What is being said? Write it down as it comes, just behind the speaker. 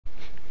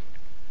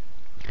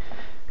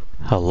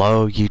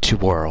Hello YouTube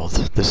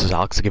world, this is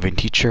Alex the Giving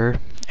Teacher,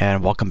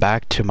 and welcome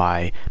back to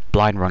my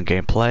blind run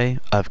gameplay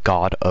of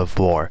God of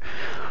War.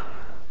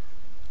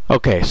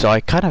 Okay, so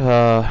I kind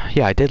of,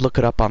 I did look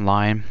it up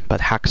online,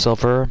 but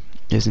Hacksilver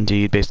is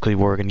indeed basically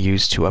what we're going to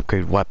use to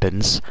upgrade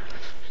weapons.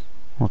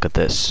 Look at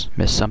this,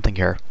 missed something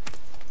here.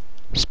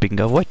 Speaking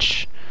of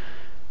which,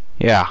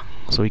 yeah,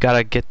 so we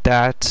gotta get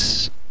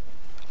that,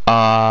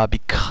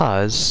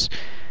 because,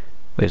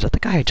 wait, is that the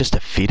guy I just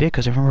defeated?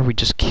 Because I remember we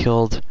just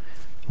killed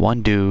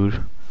one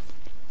dude,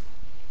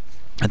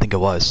 I think it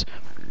was.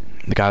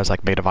 The guy was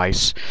like made of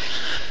ice.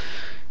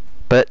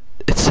 But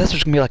it says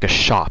there's gonna be like a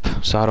shop,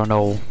 so I don't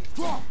know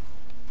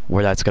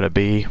where that's gonna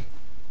be.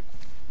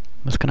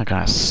 It's gonna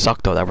kinda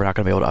suck though that we're not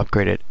gonna be able to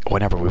upgrade it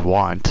whenever we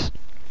want.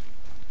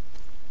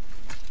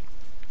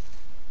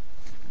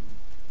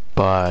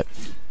 But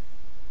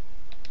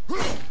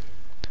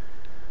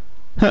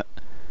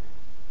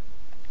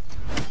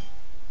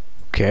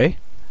okay.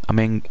 I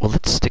mean, will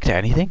it stick to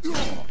anything?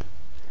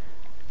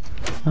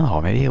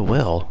 Oh, maybe it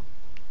will.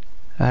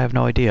 I have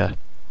no idea.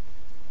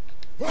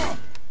 What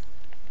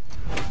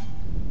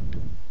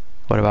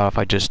about if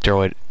I just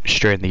throw it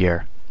straight in the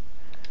air?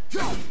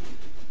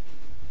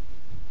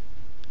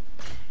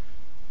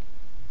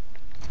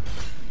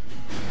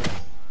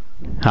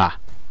 Ha!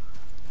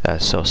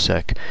 That's so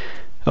sick.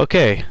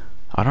 Okay,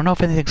 I don't know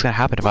if anything's gonna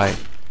happen if I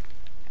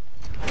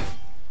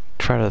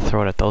try to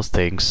throw it at those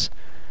things.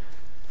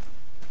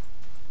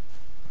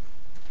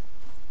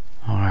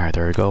 Alright,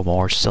 there we go,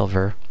 more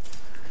silver.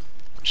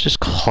 Let's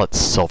just call it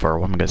silver.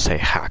 What am I gonna say?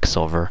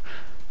 Hacksilver.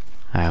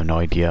 I have no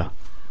idea.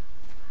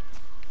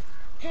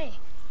 Hey,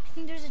 I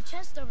think there's a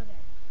chest over there.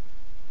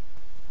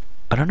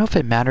 I don't know if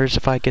it matters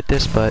if I get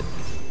this, but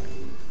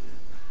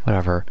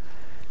whatever.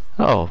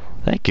 Oh,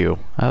 thank you.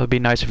 That would be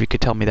nice if you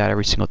could tell me that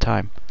every single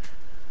time.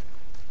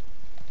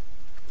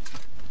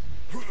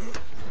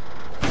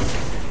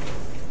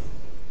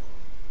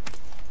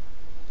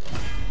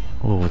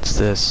 Oh, what's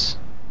this?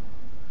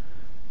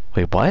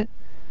 Wait, what?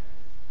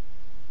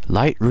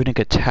 Light runic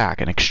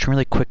attack, an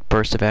extremely quick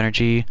burst of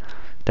energy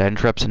that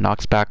interrupts and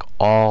knocks back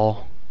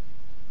all...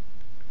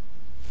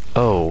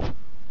 Oh.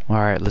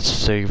 Alright, let's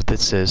see what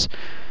this is.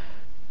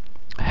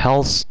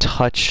 Hell's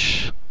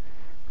Touch.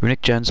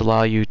 Runic gems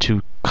allow you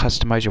to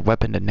customize your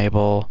weapon to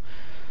enable...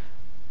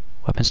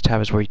 Weapons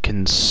tab is where you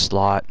can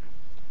slot...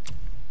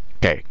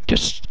 Okay,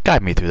 just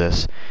guide me through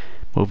this.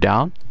 Move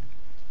down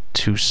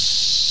to...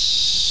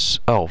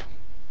 Oh.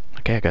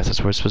 Okay, I guess that's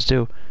what we're supposed to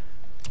do.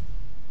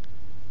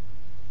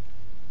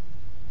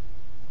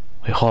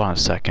 Wait, hold on a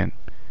second.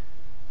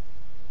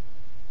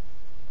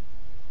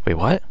 Wait,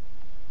 what?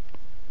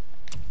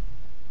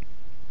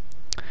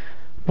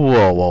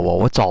 Whoa, whoa, whoa,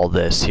 what's all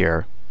this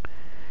here?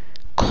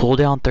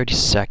 Cooldown 30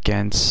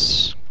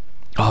 seconds.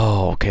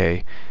 Oh,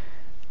 okay.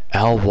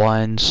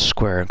 L1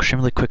 square.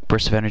 Extremely quick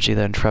burst of energy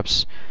that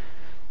interrupts...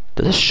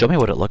 Does this show me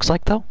what it looks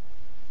like, though?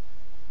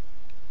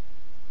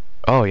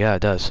 Oh, yeah,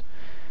 it does.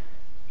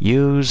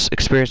 Use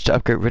experience to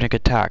upgrade runic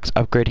attacks.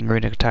 Upgrading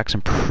runic attacks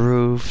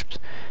improves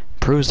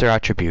their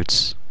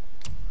attributes.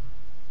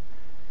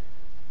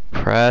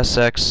 Press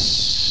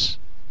X.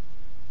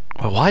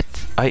 What?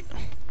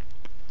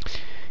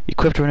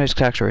 Equipped runic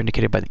attacks are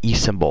indicated by the E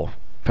symbol.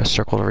 Press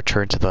circle to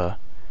return to the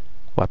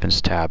weapons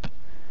tab.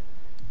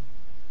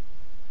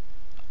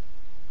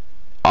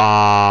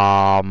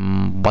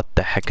 What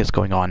the heck is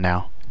going on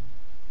now?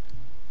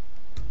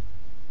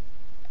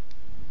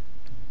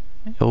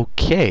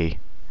 Okay.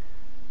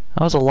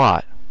 That was a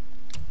lot.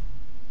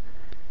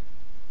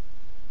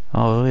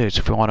 Oh, so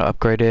if we want to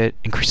upgrade it,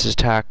 increases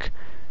attack.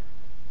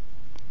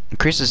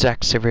 Increases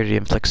attack severity,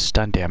 inflicts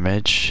stun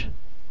damage.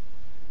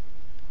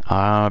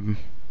 So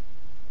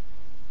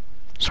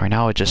right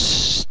now it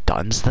just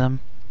stuns them.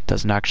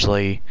 Doesn't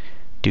actually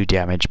do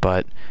damage,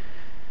 but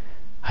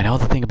I know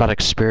the thing about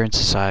experience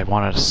is I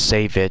wanted to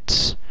save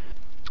it.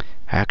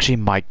 I actually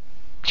might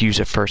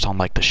use it first on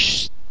like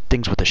the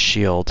things with the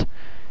shield.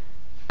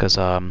 Because,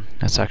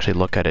 let's actually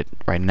look at it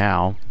right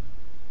now.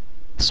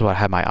 This is what I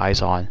have my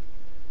eyes on.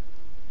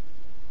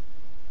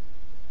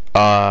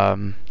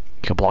 You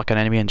can block an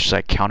enemy and just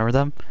like counter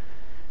them.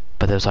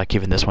 But there's like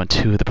even this one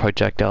too, the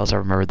projectiles. I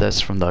remember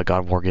this from the God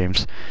of War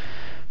games.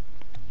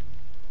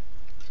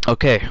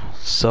 Okay,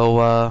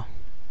 so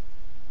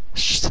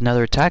it's just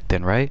another attack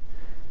then, right?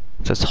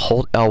 It says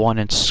hold L1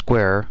 and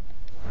square.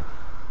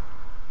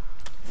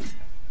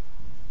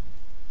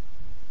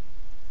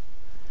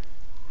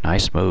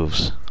 Nice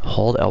moves.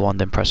 Hold L1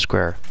 then press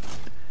square.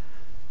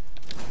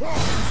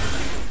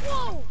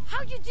 Whoa!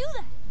 How'd you do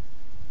that?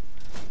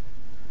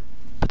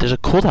 But there's a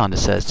cooldown, it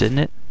says, didn't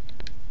it?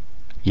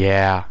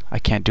 Yeah, I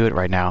can't do it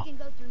right now. We can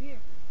go through here.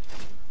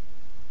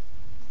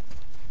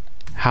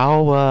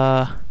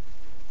 How,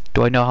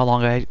 do I know how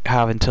long I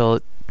have until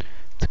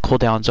the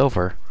cooldown's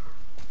over?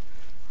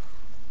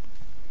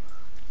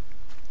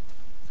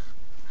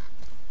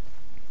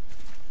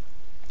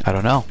 I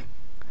don't know.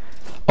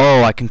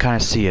 Oh, I can kind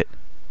of see it.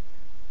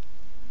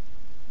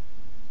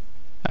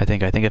 I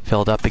think it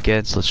filled up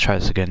again, so let's try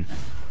this again.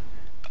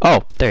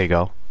 Oh, there you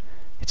go.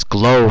 It's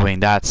glowing.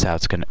 That's how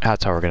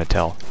we're gonna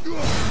tell.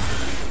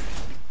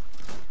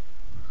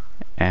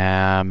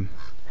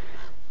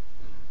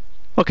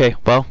 Okay,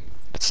 well,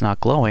 it's not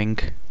glowing.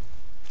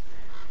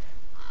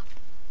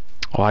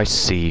 Oh, I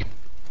see.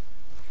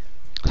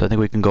 So I think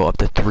we can go up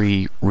to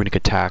 3 runic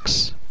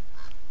attacks.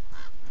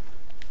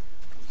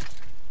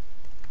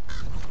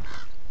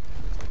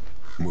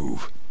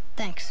 Move.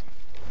 Thanks.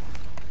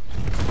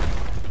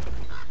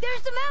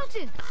 There's the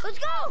mountain! Let's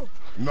go!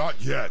 Not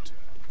yet.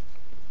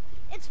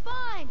 It's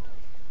fine.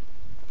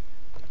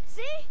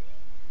 See?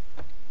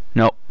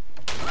 Nope.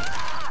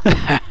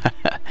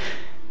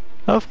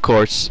 Of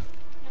course.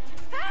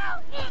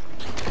 Help!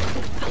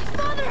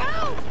 Father,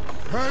 help!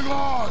 Hang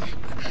on!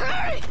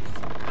 Hurry!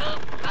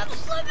 I'm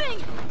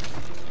slipping!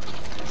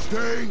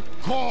 Stay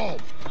calm.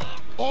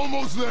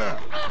 Almost there.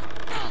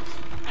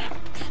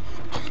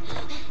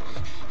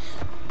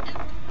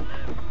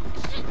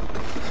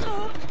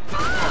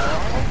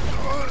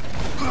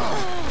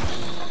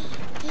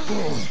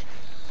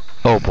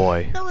 Oh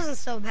boy. That wasn't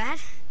so bad.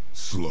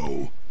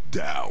 Slow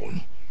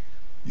down.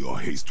 Your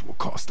haste will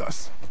cost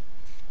us.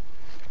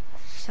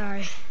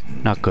 Sorry.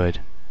 Not good.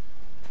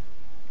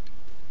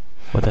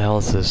 What the hell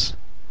is this?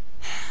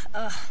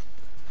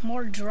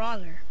 More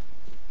Draugr.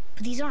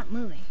 But these aren't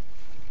moving.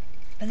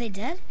 Are they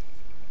dead?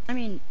 I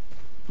mean,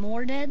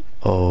 more dead?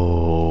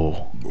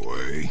 Oh.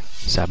 Boy.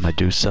 Is that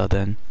Medusa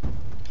then?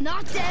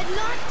 Not dead,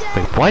 not dead!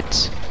 Wait,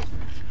 what?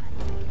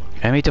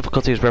 Enemy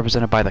difficulty is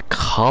represented by the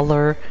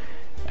color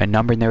and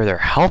number near their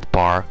health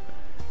bar.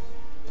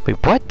 Wait,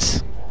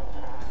 what?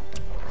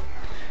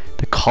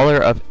 The color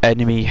of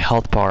enemy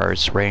health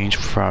bars range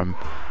from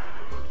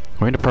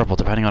green to purple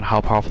depending on how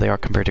powerful they are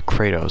compared to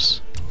Kratos.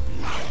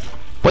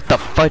 What the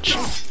fudge?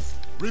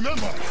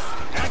 Remember,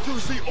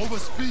 accuracy over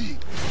speed.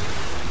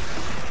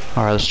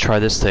 Alright, let's try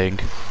this thing.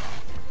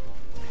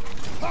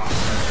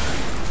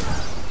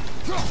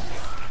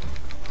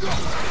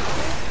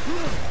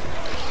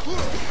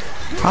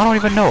 I don't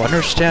even know.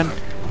 Understand?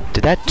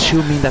 Did that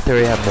 2 mean that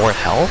they have more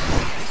health?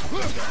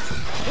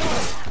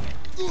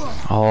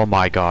 Oh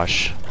my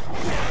gosh.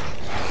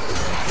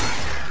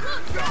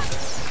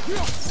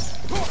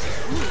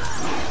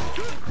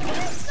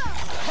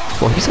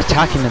 Well, he's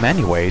attacking them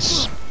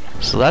anyways.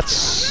 So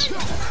that's...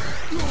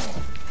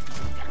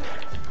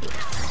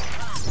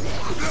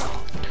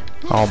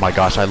 Oh my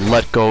gosh, I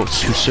let go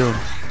too soon.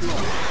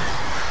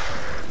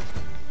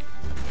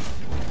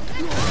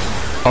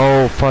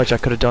 Oh fudge, I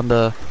could have done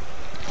the...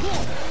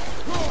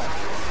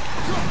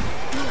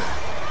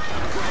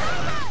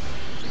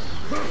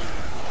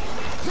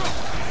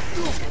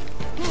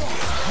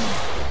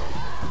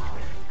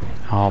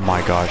 Oh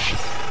my gosh.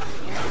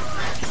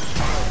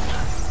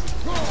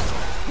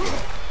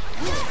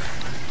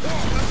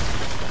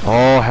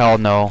 Oh hell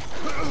no.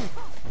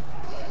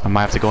 I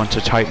might have to go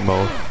into Titan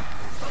mode.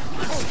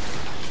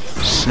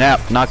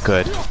 Snap, not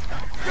good.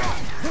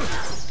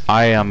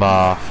 I am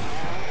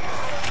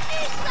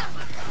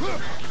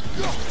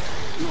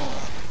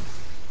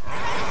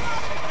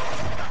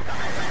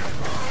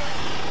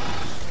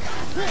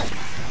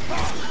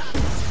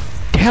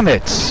damn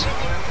it!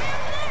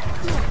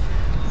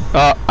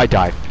 I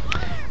died.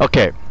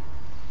 Okay.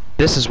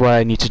 This is what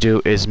I need to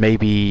do is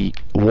maybe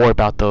worry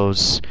about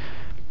those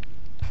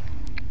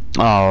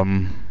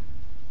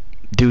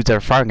dudes that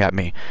are firing at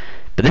me.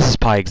 But this is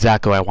probably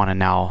exactly what I want to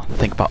now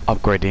think about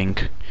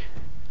upgrading.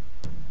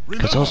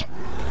 Because those...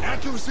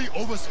 accuracy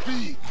over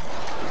speed.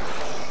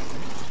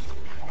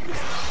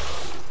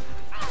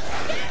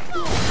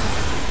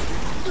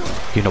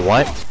 You know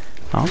what?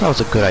 I don't know, that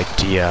was a good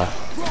idea.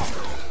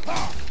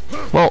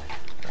 Well,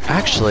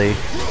 actually...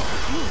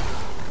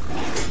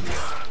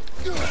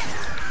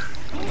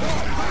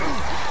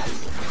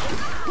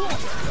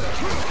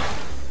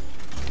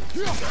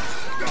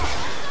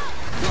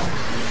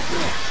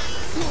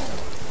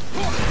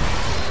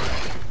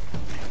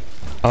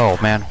 Oh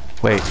man,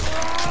 wait.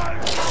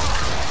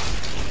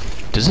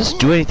 Does this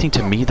do anything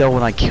to me though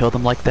when I kill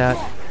them like that?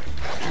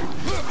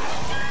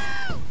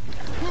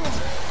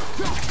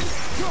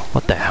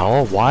 What the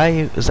hell?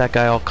 Why is that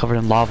guy all covered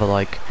in lava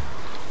like?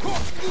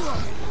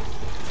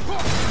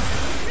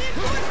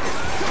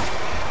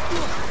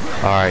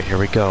 Alright, here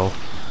we go.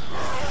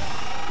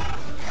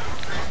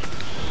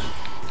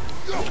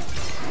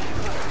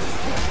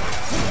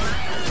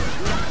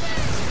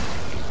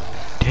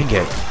 Dang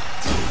it.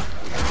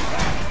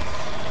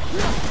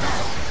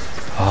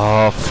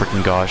 Oh,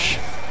 freaking gosh.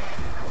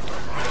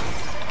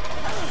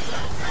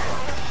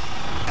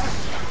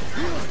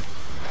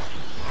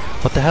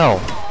 What the hell?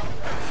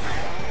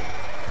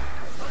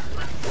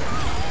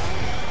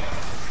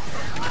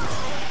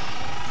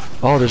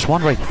 Oh, there's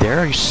one right there?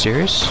 Are you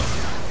serious?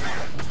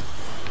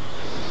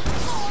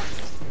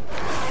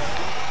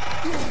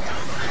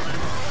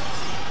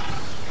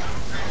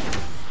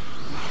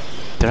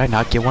 Did I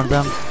not get one of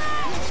them?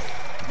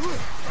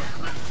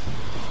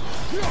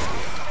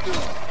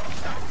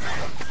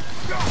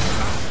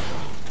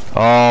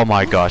 Oh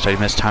my gosh, I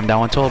mistimed that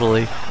one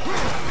totally.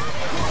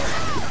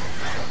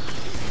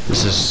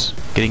 This is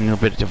getting a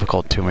bit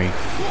difficult to me.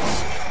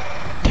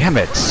 Damn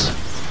it!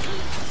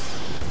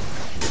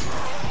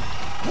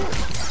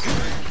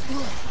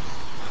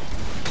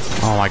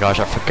 Oh my gosh,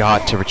 I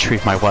forgot to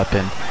retrieve my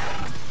weapon.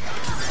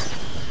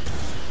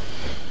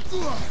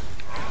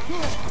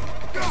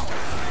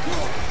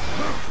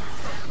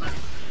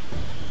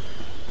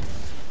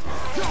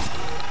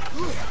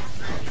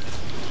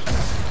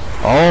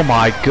 Oh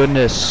my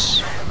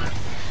goodness.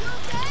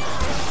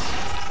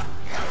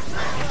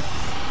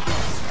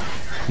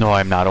 No,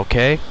 I'm not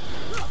okay.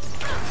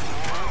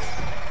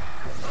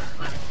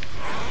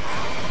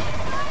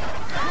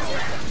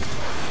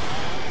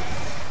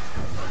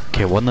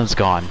 Okay, one of them's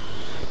gone.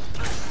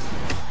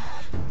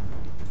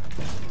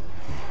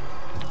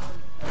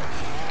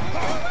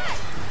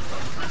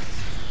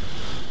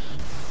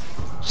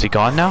 Is he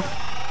gone now?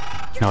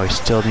 No, he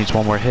still needs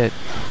one more hit.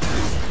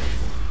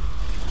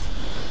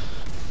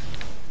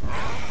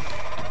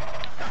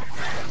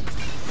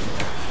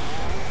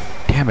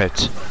 Damn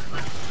it.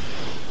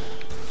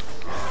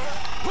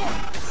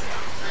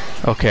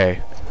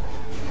 Okay.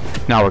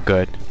 Now we're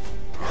good.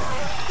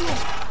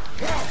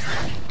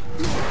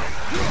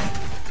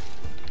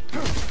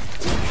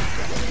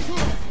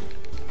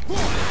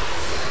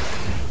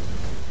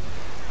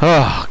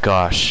 Oh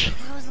gosh.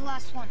 That was the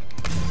last one.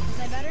 Is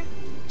that better?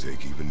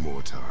 Take even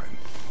more time.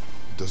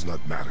 It does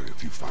not matter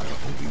if you fire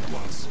only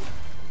once.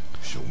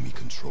 Show me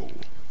control.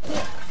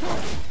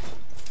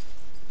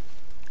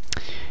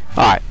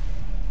 Alright.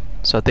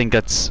 So I think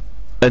that's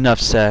enough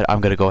said.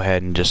 I'm gonna go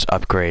ahead and just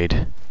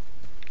upgrade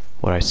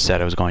what I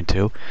said I was going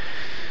to.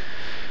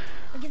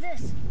 Look at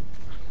this.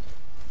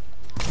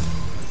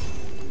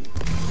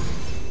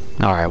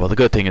 Alright, well the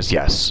good thing is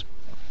yes.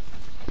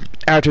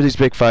 After these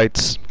big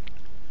fights,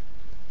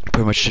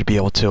 pretty much should be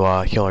able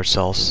to heal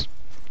ourselves.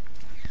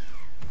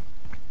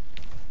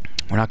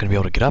 We're not gonna be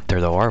able to get up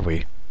there though, are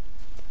we?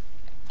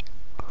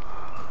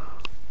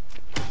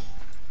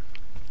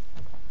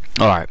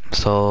 Alright,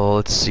 so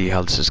let's see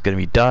how this is gonna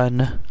be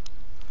done.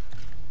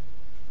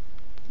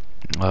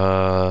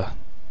 'Cause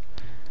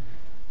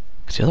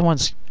the other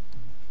ones,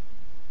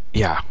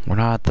 yeah, we're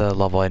not at the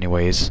level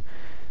anyways.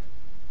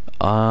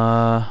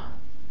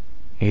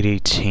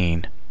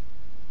 818.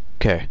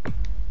 Okay.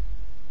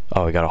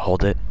 Oh, we gotta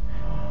hold it.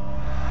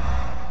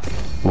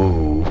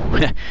 Ooh.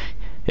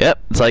 Yep,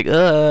 it's like,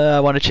 I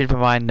want to change my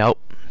mind. Nope.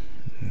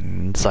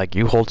 It's like,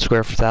 you hold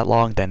square for that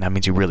long, then that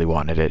means you really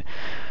wanted it.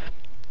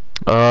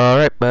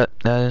 Alright, but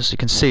as you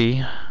can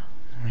see,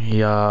 we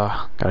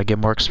gotta get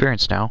more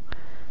experience now.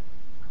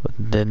 But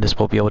then this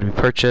will be able to be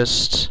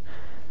purchased.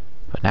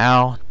 But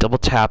now, double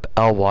tap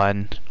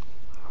L1.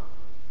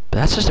 But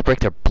that's just to break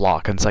their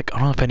block, and it's like, I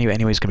don't know if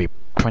anybody's gonna be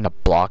trying to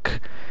block.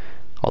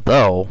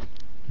 Although,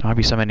 there might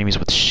be some enemies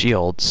with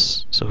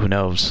shields, so who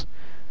knows.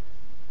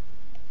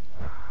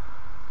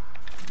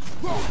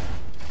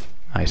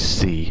 I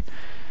see.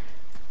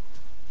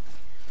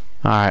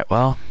 Alright,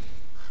 well.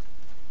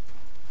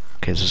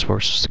 Okay, is this where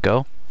we're supposed to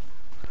go?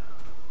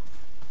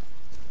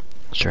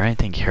 Is there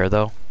anything here,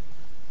 though?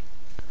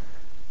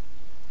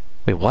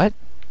 Wait, what?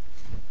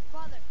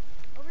 Father,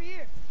 over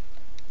here.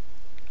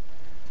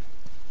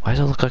 Why does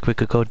it look like we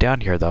could go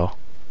down here, though?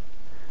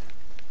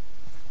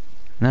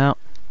 No.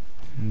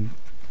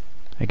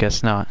 I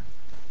guess not.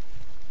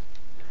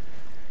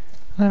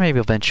 Well, maybe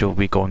eventually we'll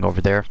be going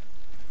over there.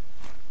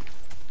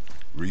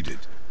 Read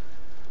it.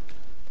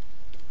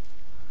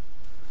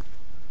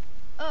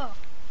 Oh,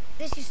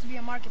 this used to be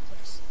a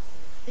marketplace.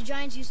 The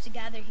giants used to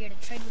gather here to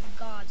trade with the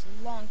gods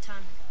a long time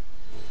ago.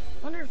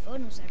 Wonder if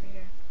Odin was ever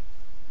here.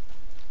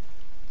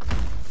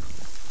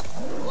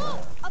 Whoa!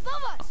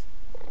 Above us!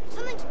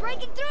 Something's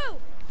breaking through!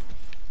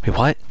 Wait,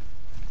 what?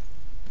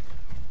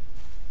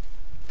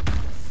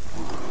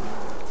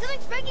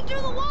 Something's breaking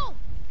through the wall!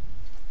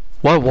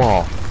 What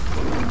wall?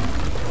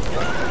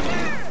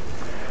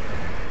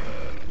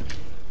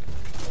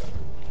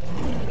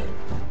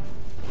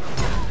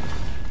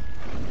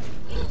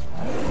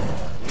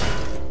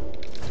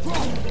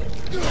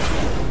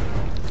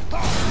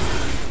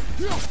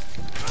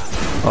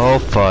 Oh,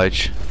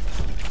 fudge.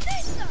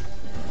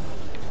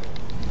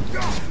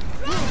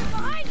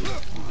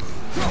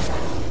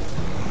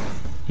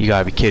 You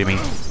gotta be kidding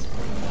me.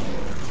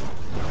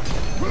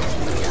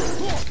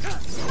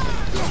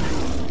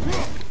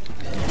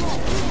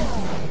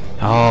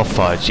 Oh,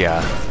 fudge,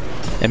 yeah.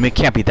 I mean, it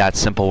can't be that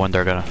simple when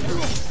they're gonna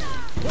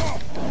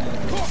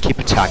keep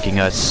attacking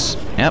us.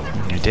 Yep,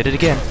 you did it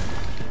again.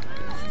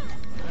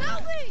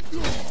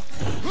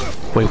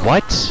 Wait,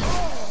 what?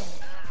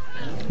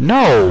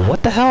 No,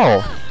 what the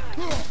hell?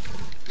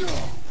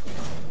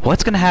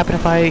 What's gonna happen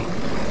if I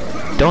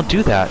don't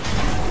do that?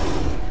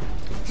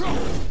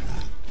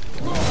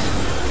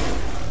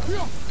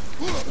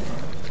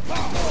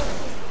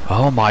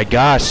 Oh my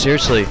gosh,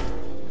 seriously.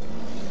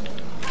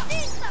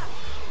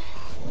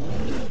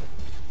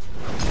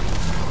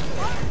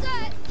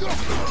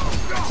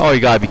 Oh, you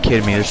gotta be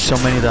kidding me, there's so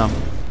many of them.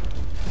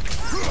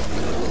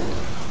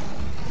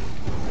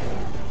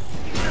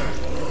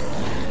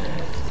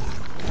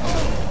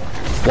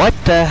 What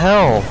the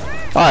hell?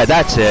 Alright,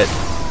 that's it.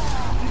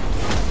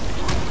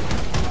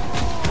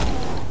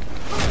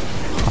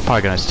 I'm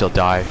probably gonna still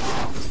die.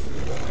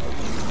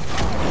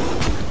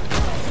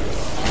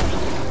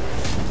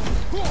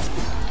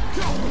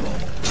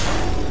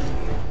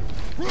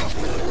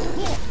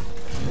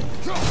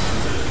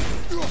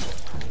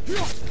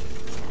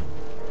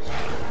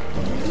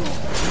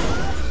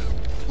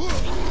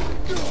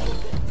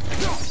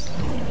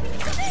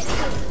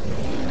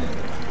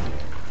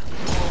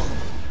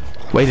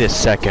 Wait a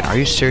second, are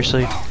you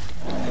seriously?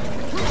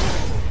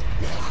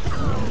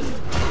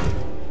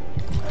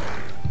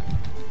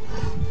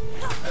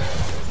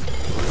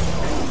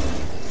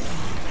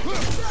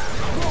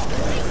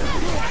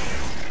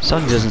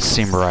 Something doesn't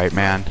seem right,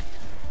 man.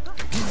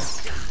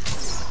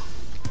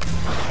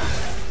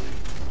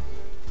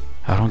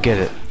 I don't get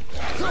it.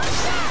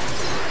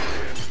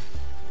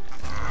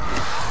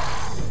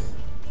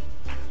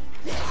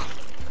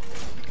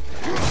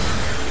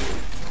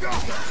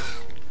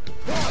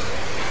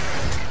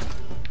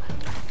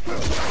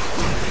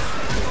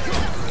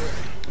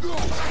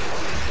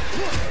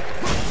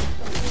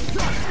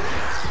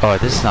 Oh,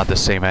 this is not the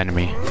same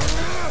enemy.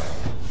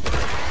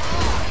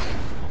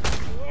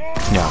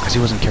 Yeah, because he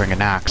wasn't carrying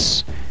an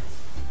axe.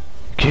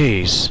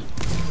 Jeez.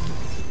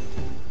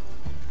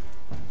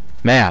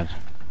 Man.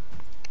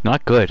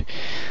 Not good.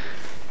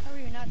 How are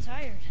you not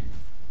tired?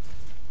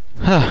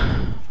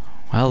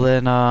 Well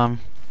then,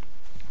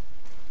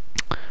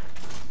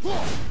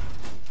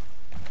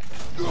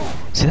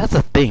 see, that's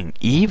the thing.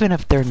 Even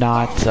if they're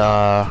not,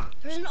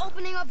 There's an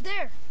opening up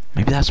there.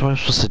 maybe that's what I'm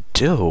supposed to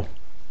do.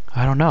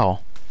 I don't know.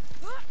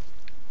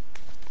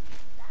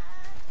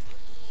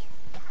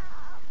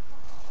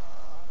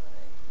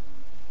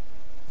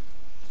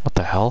 What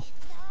the hell?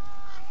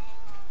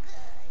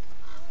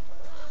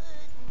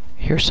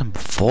 Here's some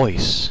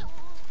voice.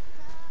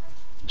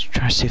 Just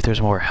trying to see if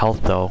there's more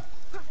health though.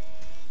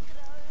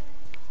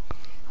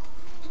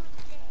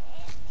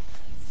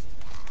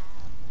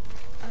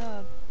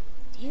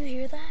 Do you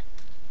hear that?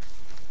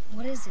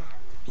 What is it?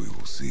 We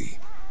will see.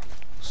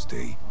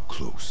 Stay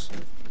close.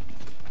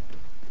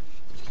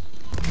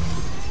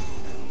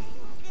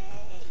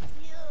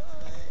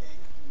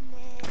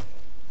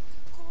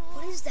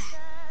 What is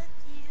that?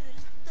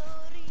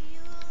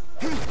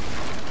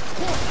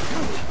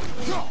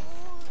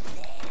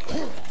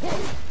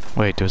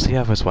 Wait, does he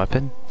have his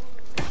weapon?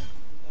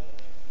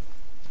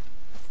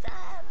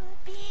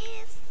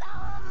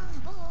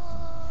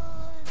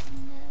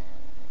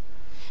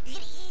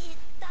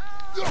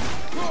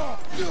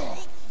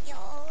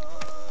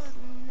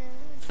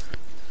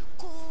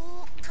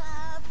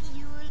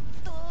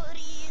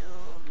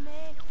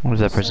 What if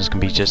that person's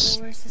gonna be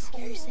just Where's the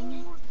scary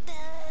singing?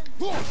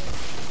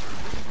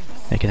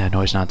 making that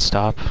noise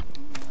non-stop?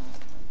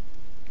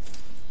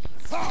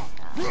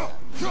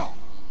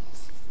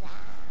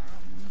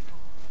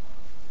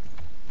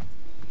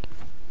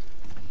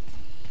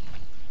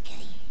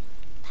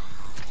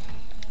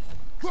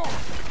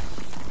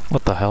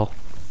 What the hell?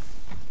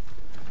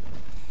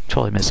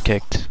 Totally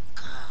miskicked.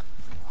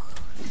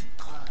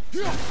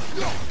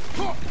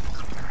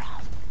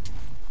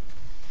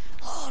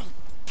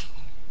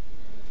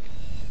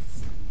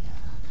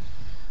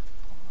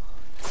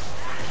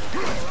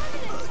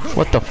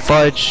 What the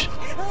fudge?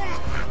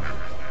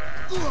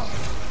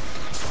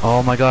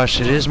 Oh my gosh,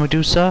 it is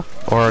Medusa?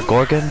 Or a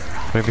Gorgon?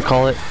 Whatever you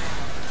call it.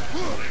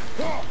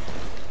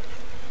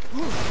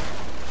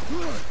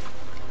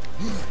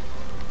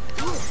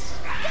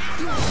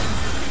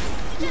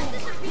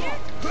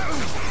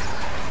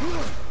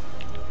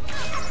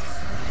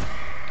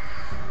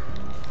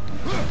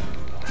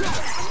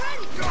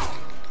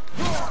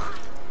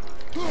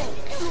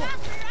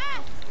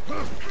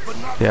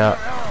 Yeah.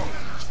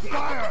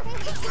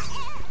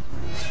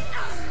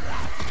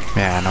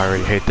 Man, I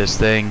already hate this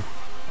thing.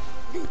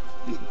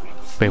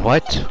 Wait,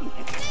 what?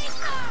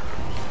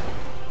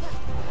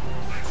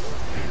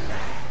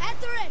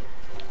 At the ready.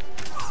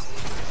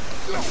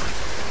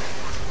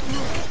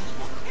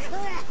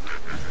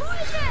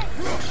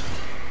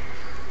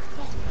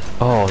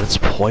 Oh, that's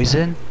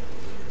poison?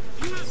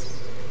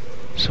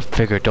 So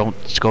figure, don't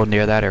go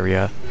near that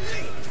area.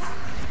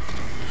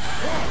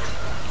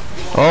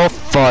 Oh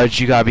fudge,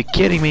 you gotta be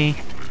kidding me.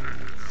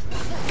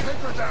 Take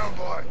her down,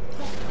 boy.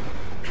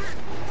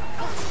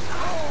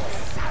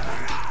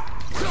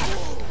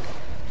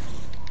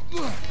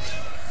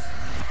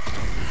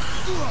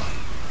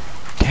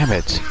 Damn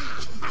it.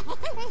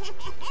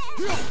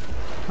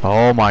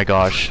 Oh my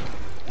gosh.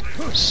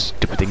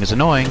 Stupid thing is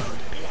annoying.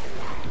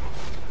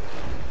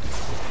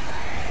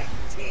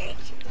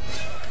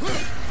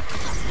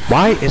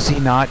 Why is he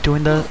not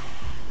doing the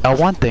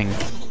L1 thing?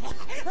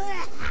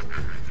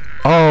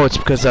 Oh, it's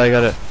because I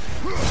gotta...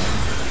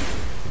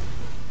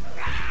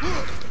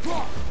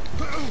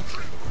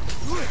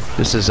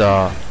 This is,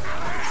 Damn,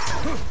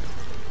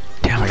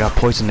 I got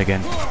poisoned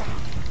again.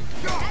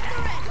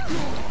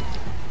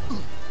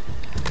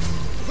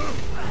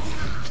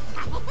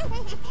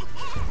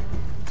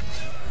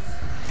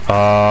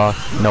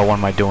 No, what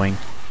am I doing?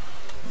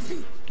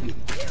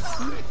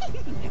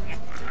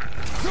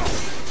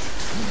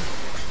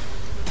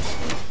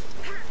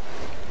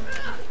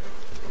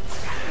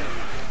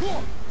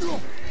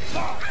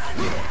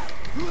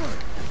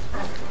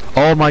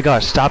 Oh my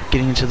gosh, stop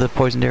getting into the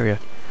poisoned area.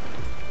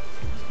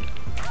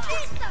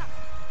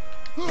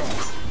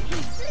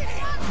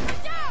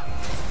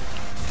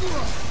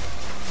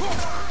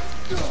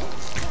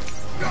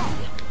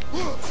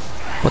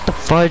 What the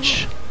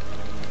fudge?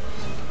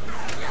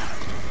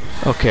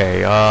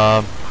 Okay,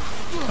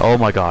 oh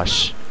my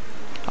gosh.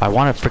 I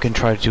want to freaking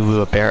try to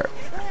do a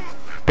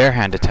bare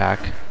hand attack.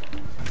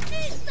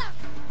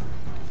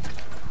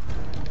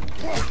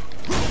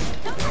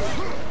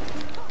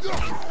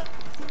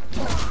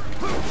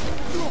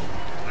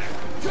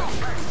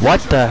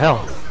 What the hell?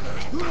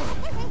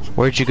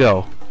 Where'd you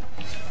go?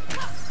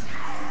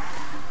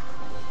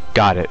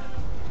 Got it.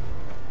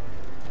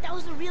 That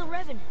was a real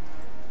revenant.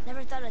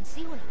 Never thought I'd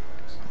see one of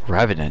those.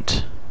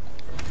 Revenant.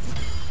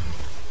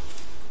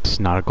 It's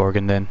not a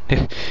Gorgon then.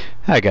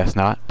 I guess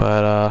not,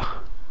 but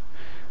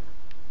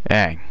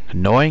dang.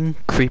 Annoying,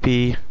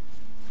 creepy,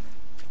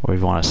 what do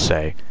you want to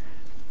say?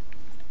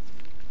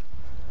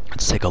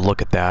 Let's take a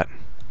look at that.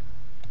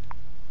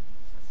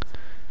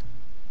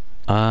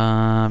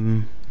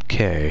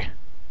 Okay.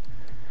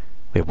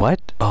 Wait, what?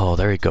 Oh,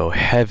 there you go.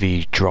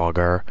 Heavy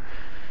Draugr.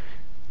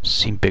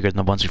 Seem bigger than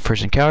the ones we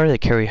first encountered. They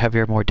carry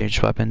heavier, more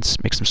dangerous weapons.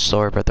 Makes them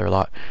slower, but they're a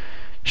lot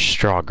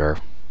stronger.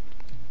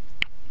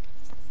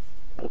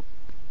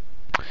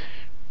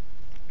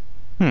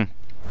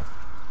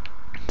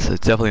 So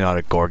it's definitely not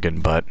a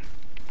Gorgon, but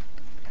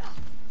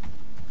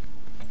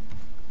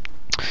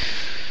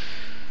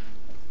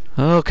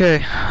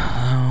okay.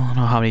 I don't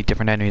know how many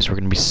different enemies we're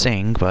going to be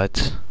seeing,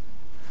 but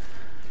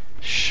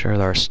sure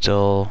there are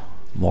still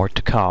more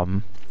to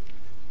come.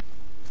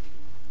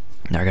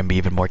 They're going to be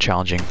even more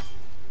challenging.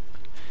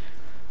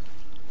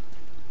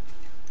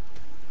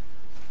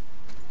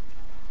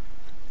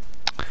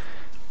 I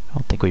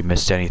don't think we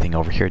missed anything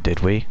over here, did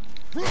we?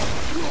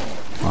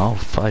 Oh,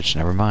 fudge,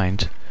 never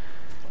mind.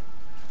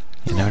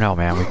 You never know,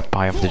 man. We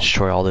probably have to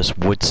destroy all this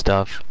wood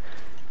stuff.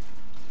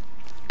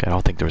 I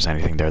don't think there was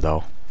anything there,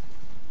 though.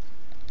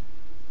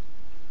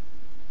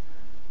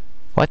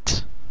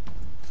 What?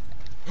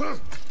 I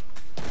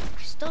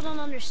still don't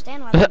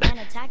understand why that man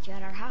attacked you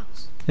at our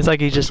house. It's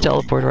like he just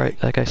teleported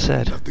right, like I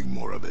said. Nothing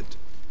more of it.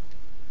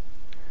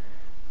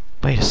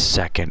 Wait a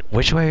second.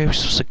 Which way are we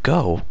supposed to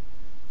go?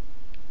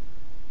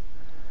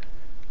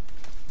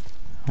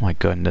 Oh my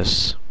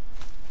goodness.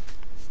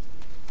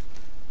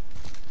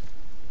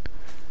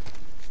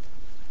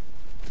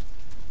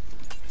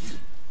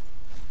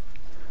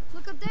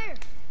 Look up there.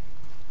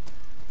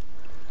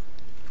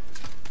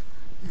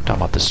 Talking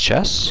about this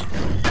chest?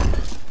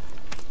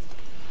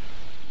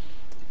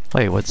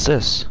 Wait, what's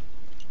this?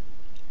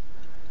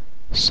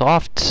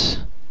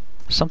 Soft...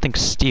 something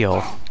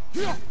steel.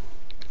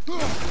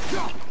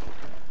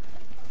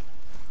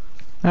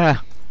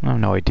 I have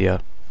no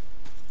idea.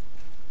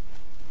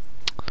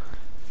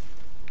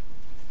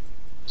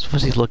 So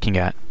what's he looking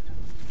at?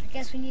 I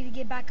guess we need to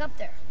get back up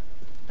there.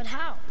 But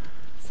how?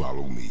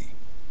 Follow me.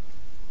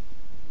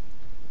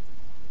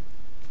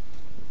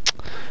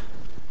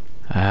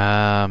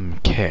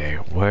 Okay,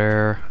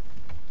 where...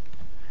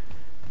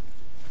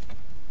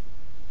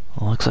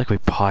 Well, looks like we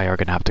probably are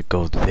gonna have to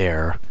go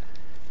there.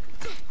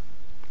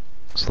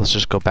 So let's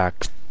just go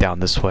back down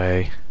this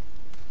way.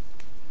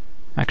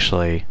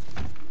 Actually...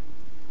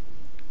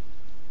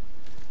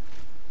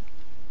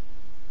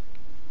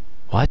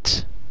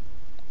 What?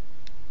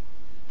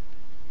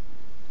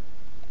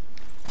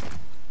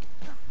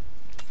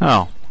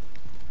 Oh.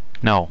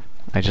 No.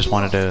 I just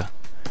wanted to...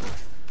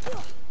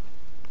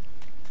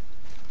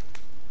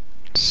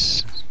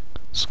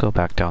 Let's go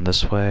back down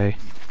this way.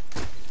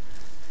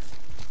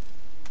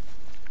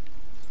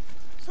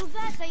 So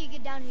that's how you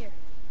get down here.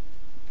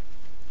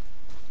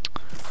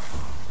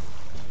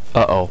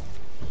 Uh-oh.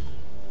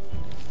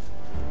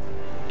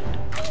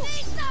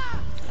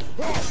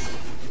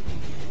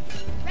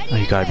 Oh,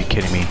 you gotta be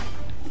kidding me.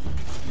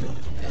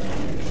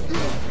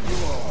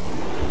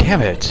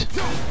 Damn it.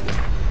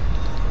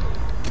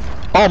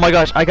 Oh my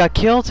gosh, I got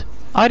killed?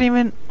 I didn't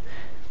even...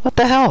 What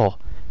the hell?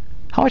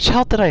 How much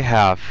health did I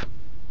have?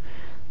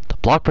 The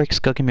block break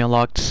skill can be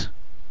unlocked.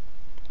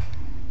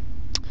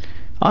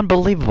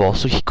 Unbelievable.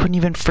 So he couldn't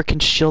even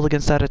freaking shield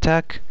against that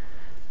attack?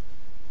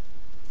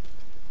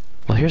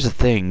 Well, here's the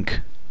thing.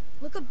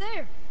 Look up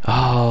there.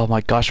 Oh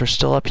my gosh, we're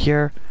still up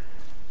here?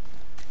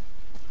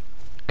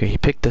 Okay, he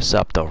picked this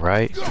up though,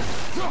 right?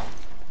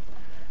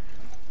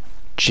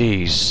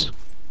 Jeez.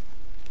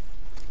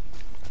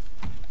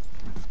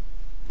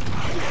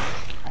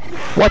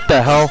 What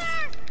the hell?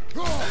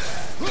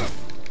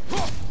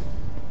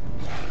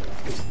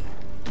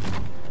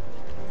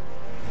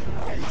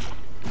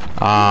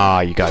 Ah,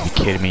 you gotta be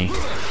kidding me.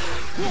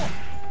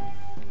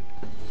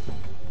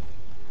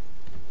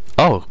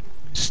 Oh,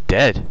 it's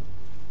dead.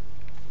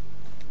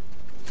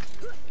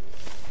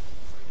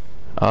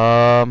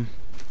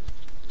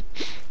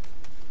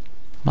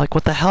 Like,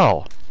 what the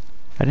hell?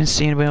 I didn't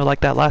see anybody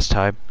like that last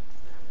time.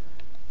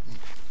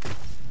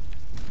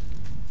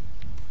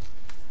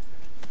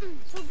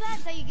 So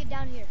that's how you get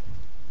down here.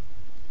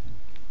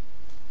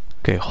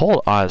 Okay,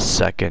 hold on a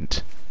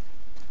second.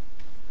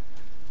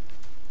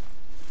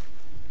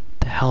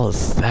 The hell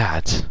is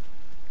that?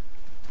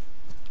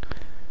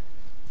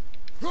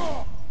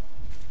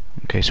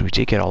 Okay, so we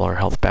did get all our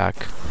health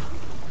back.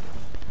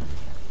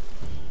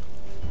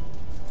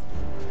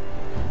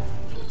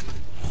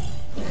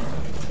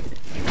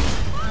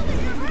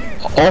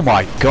 Oh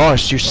my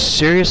gosh, you're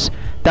serious?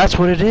 That's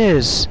what it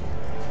is!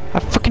 I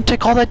freaking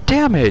take all that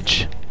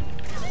damage.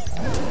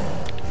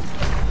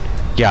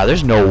 Yeah,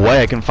 there's no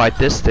way I can fight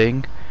this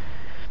thing.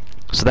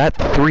 So that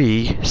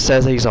 3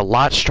 says that he's a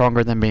lot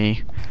stronger than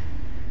me.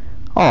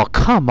 Oh,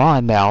 come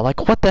on now.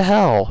 Like, what the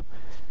hell?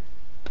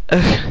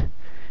 Ugh.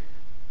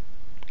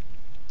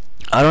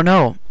 I don't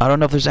know. I don't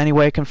know if there's any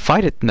way I can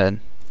fight it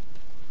then.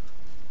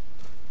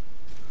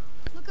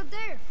 Look up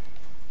there.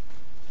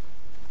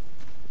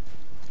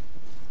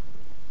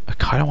 I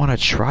kind of want to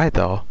try,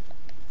 though.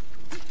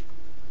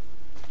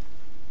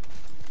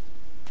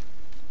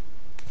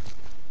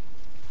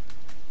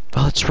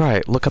 Oh, that's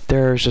right. Look up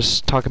there is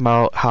just talking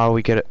about how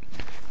we get it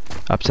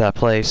up to that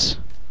place.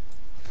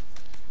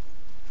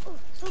 Oh,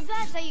 so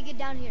that's how you get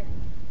down here.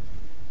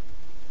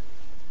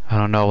 I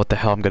don't know what the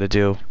hell I'm gonna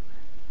do.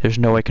 There's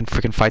no way I can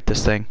freaking fight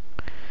this thing.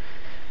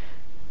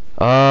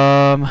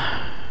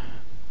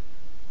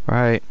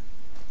 Right.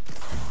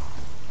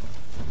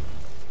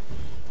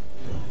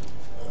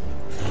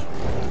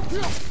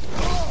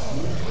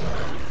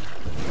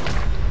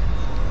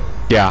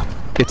 Yeah,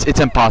 it's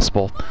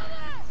impossible.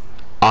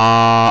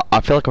 I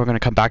feel like we're gonna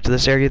come back to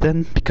this area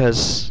then,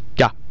 because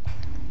yeah,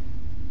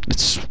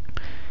 it's.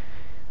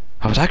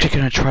 I was actually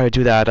gonna try to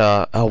do that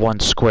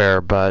L1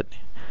 square, but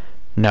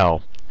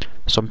no.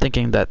 So I'm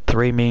thinking that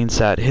 3 means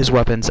that his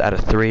weapon's at a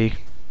 3.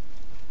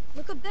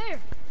 Look up there.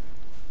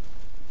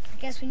 I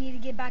guess we need to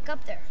get back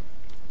up there.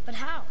 But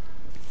how?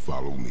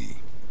 Follow me.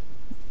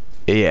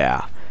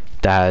 Yeah,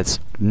 that's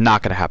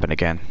not gonna happen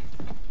again.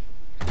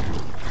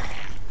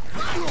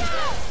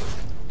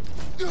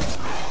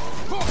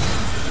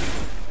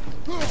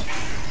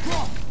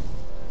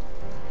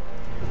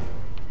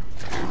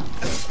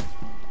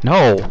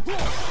 No!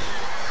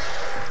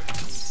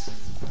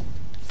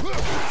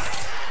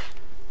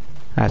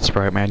 That's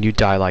right, man. You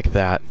die like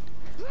that.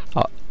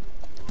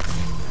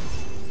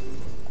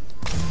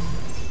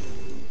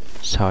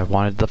 That's how I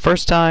wanted the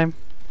first time.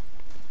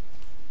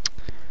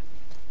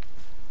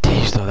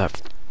 Jeez, though,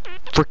 that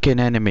frickin'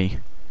 enemy.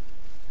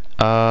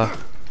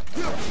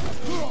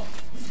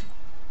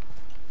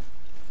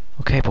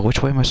 Okay, but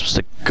which way am I supposed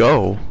to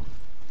go?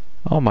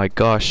 Oh my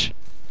gosh.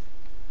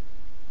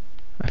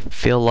 I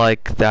feel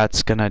like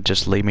that's gonna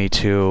just lead me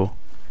to a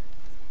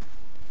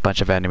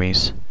bunch of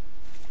enemies.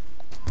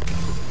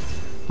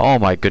 Oh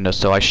my goodness,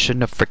 though, I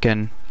shouldn't have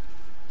frickin'...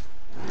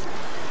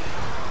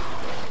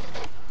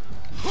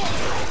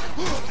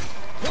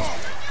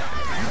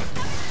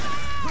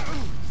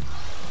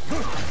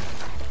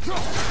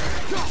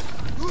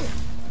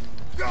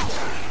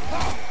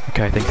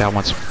 Okay, I think that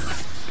one's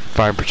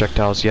firing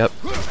projectiles, yep.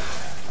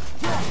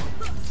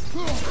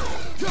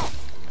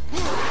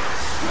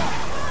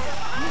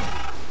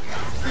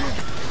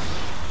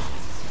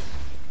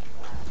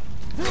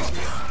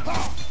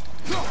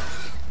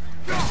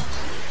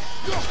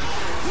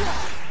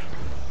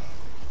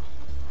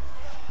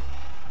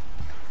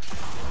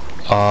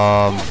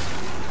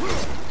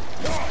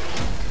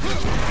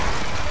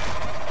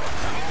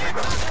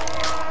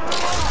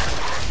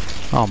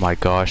 Oh my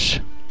gosh.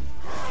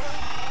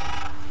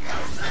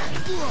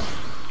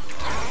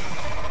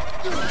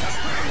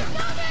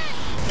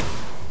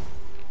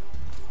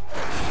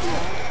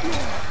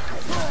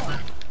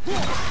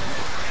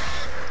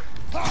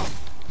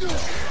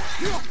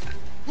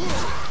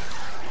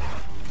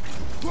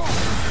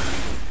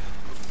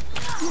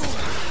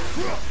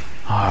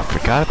 Oh, I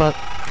forgot about...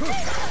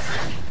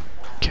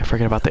 Can't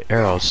forget about the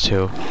arrows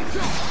too.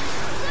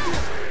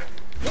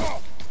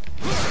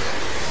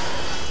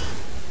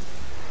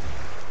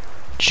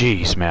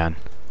 Jeez, man.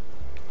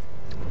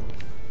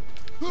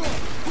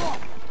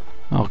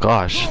 Oh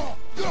gosh.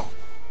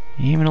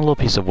 Even a little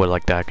piece of wood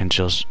like that can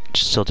just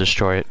still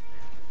destroy it.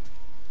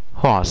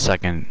 Hold on a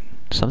second.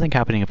 Something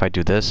happening if I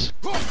do this?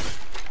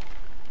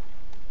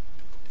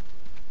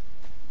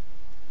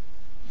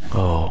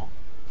 Oh.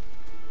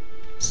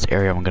 It's the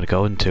area I'm gonna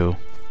go into.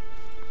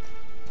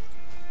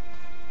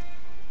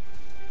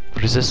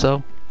 What is this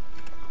though?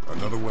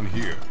 Another one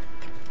here.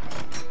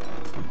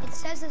 It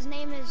says his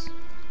name is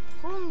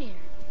Hrungnir.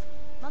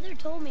 Mother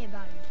told me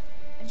about him.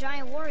 A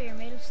giant warrior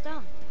made of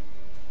stone.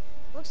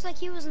 Looks like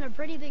he was in a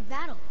pretty big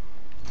battle.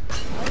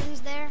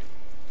 Odin's there,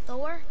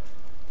 Thor,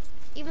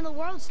 even the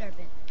World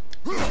Serpent.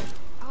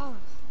 Oh.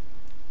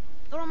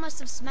 Thor must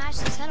have smashed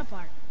his head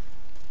apart.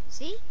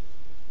 See?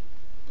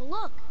 But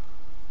look.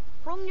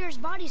 Hrungnir's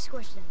body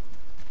squished him.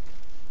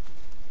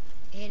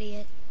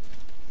 Idiot.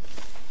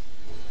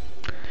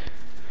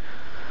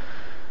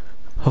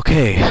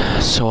 Okay,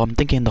 so I'm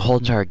thinking the whole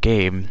entire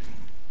game,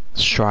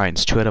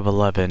 shrines, 2 out of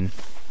 11.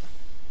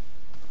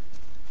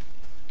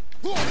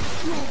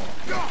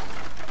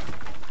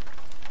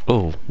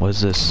 Oh, what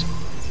is this?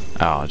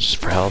 Oh, just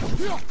for health.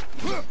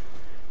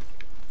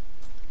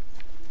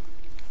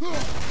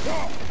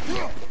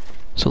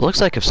 So it looks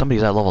like if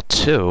somebody's at level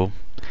 2,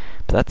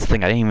 but that's the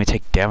thing, I didn't even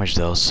take damage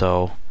though,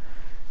 so...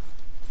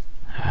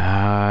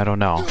 I don't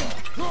know.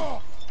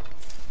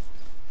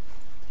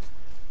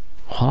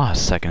 Hold on a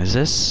second, is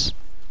this...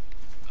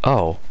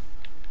 Oh.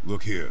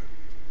 Look here.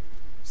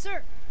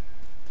 Sir,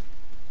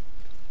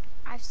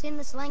 I've seen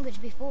this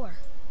language before.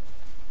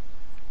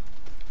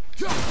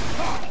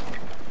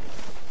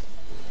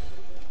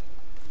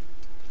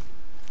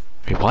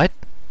 Wait, what?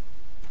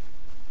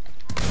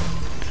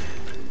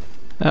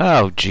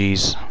 Oh,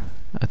 jeez.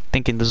 I'm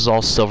thinking this is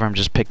all silver. I'm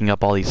just picking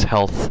up all these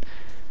health.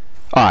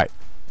 Alright.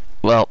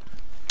 Well,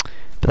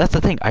 but that's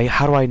the thing.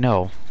 How do I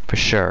know for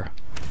sure?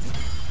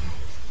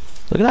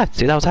 Look at that.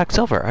 See, that was hack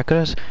silver. I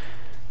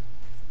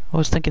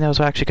was thinking that was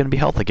actually going to be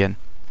health again.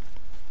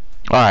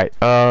 Alright,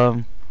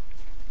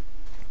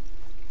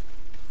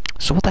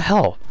 so what the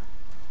hell?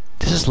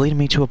 This is leading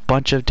me to a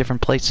bunch of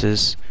different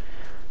places.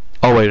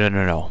 Oh, wait,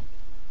 no.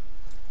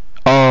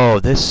 Oh,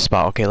 this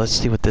spot. Okay, let's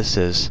see what this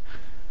is.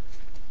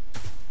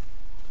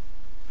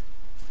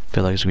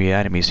 Feel like there's gonna be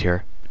enemies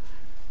here.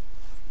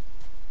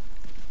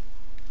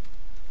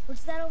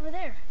 What's that over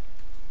there?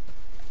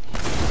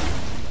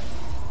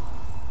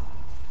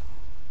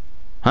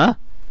 Huh?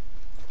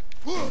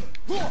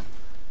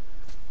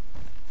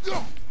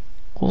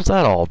 What was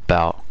that all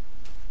about?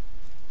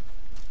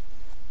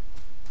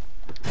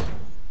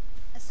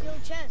 A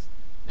sealed chest.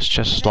 This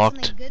chest is Got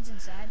locked. something good's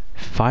inside.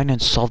 Find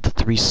and solve the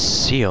 3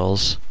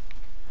 seals.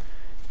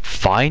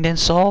 Find and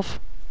solve?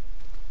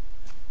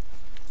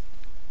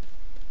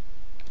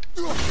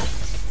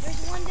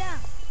 There's one down.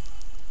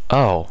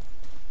 Oh.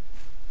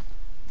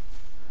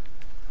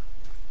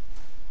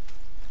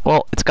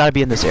 Well, it's gotta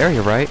be in this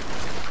area, right?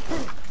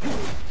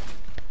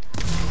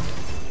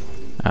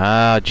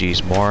 Ah,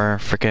 geez, more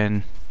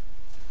frickin'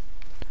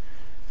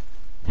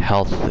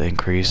 health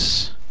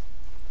increase.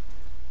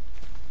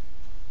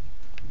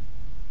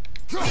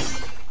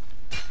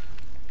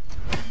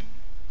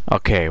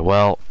 Okay,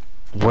 well,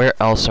 where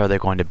else are they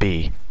going to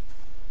be?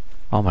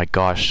 Oh my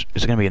gosh,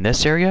 is it gonna be in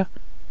this area?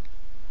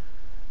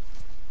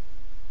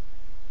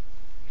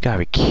 You gotta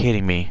be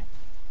kidding me.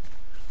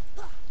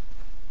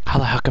 How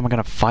the heck am I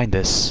gonna find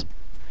this?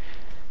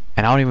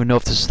 And I don't even know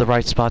if this is the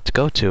right spot to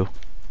go to.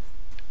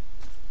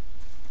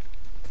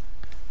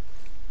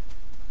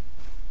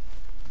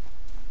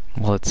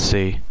 Well, let's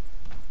see.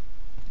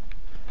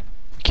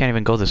 Can't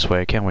even go this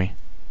way, can we?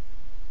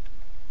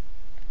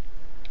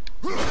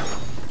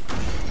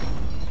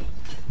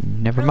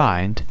 Never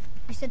mind.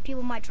 You said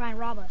people might try and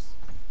rob us.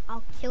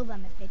 I'll kill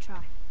them if they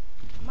try.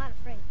 I'm not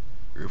afraid.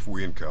 If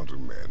we encounter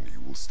men,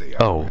 you will stay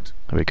out Oh, of it.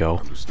 there we go.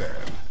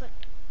 Understand? But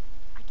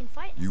I can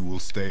fight. You will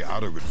stay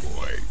out of it,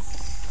 boy.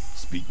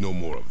 Speak no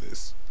more of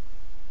this.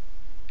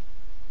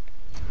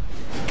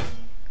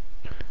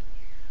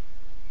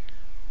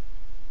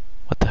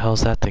 What the hell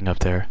is that thing up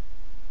there?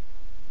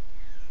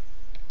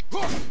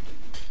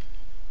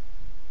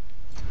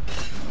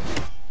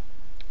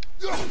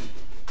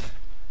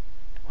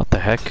 What the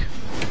heck?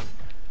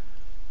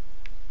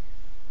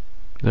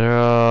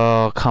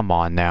 Oh, come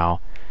on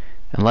now.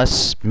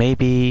 Unless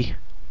maybe...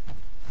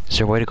 Is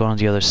there a way to go on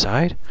the other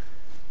side?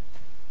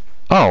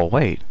 Oh,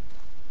 wait.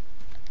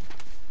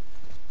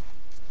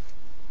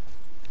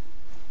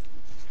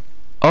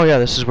 Oh yeah,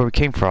 this is where we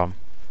came from.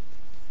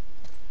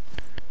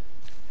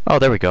 Oh,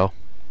 there we go.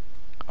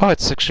 Oh,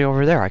 it's actually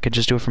over there. I could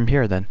just do it from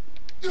here then.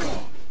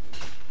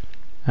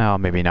 Oh,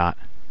 maybe not.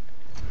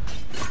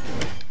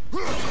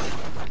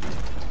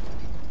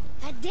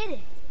 That did it.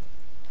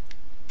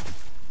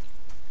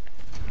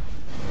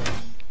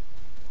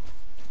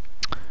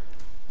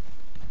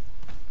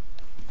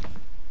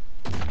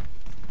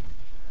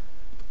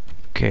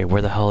 Okay,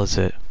 where the hell is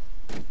it?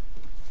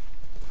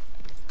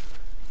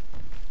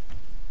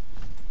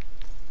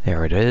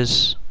 There it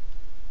is.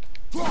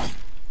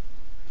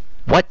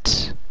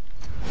 What?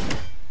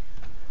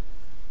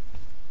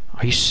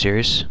 Are you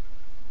serious?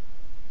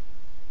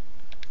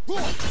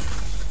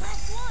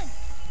 Last one.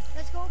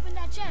 Let's go open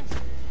that chest.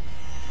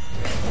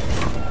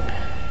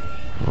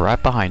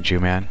 Right behind you,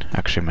 man.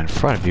 Actually, I'm in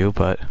front of you,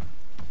 but...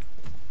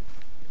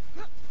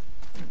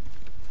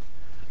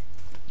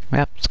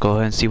 Yep, let's go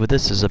ahead and see what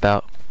this is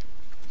about.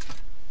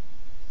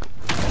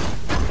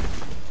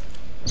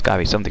 It's gotta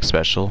be something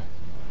special.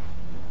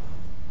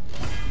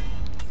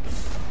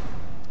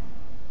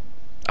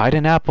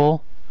 Iden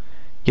apple.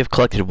 You have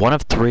collected 1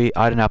 of 3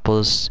 Iden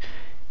apples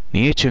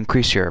needed to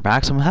increase your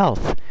maximum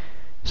health.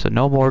 So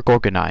no more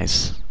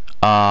Gorgonize.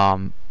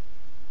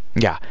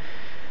 Yeah.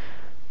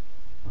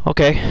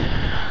 Okay.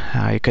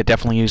 You could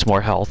definitely use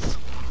more health.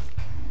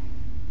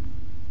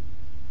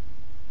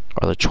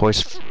 Or the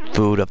choice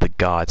food of the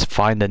gods.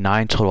 Find the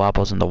 9 total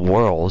apples in the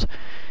world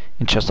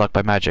in chest locked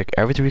by magic.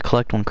 Every 3 you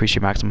collect will increase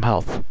your maximum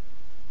health.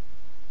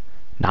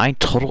 9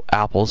 total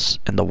apples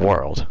in the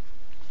world.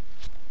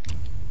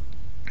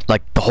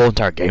 Like the whole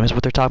entire game is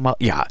what they're talking about?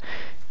 Yeah.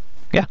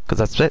 Yeah, because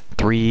that's it.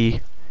 3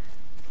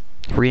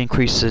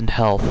 increase in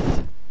health.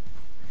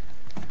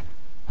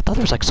 I thought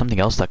there was like something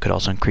else that could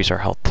also increase our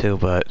health too,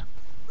 but...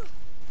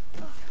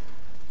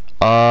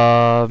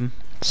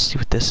 let's see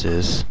what this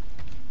is.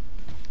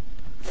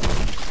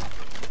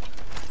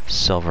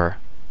 Silver.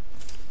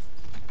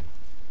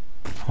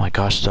 Oh my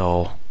gosh,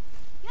 so...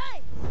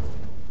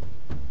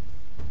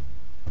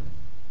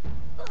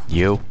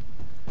 You?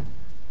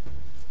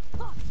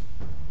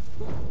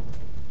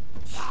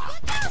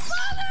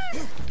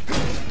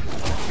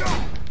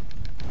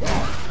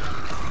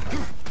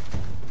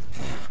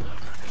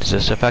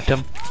 Does this affect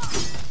him?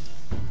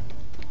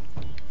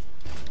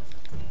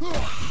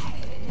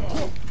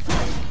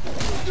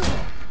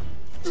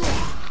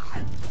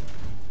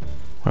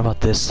 What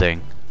about this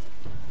thing?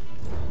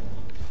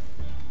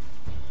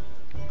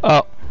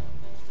 Oh!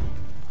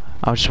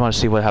 I just want to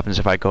see what happens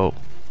if I go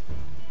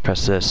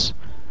press this.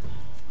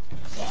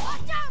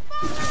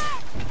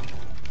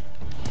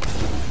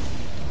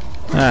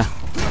 Eh.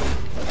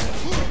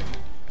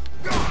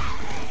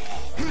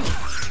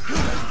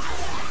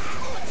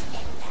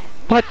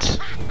 What?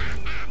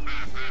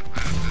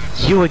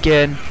 You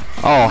again?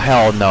 Oh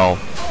hell no.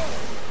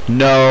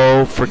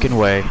 No freaking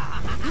way.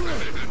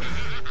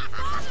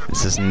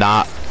 This is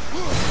not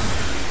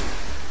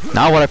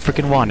what I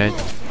freaking wanted.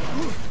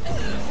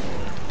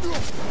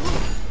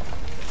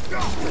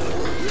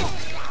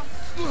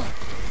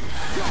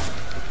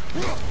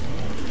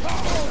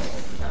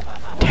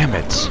 Damn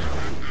it.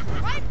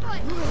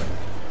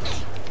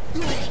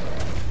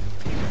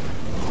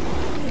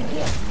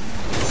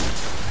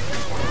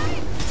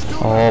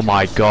 Oh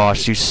my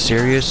gosh, you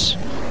serious?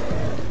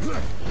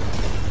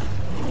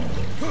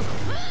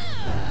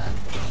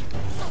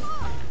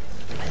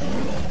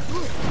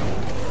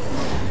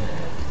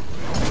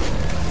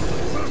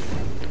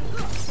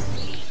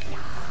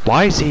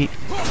 Why is he?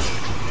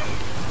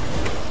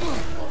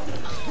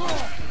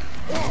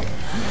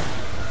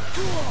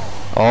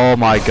 Oh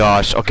my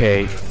gosh,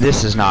 okay,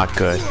 this is not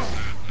good.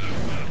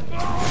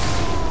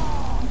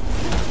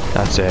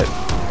 That's it.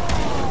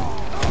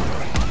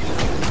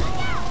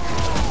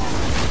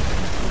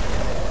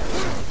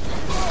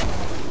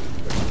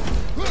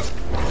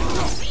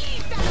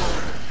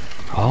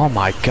 Oh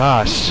my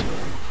gosh.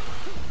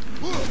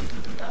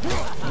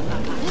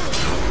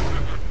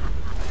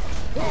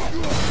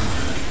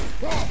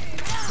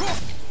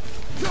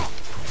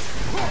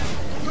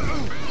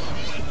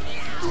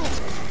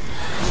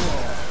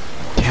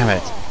 Damn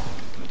it.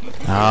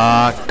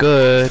 Not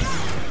good.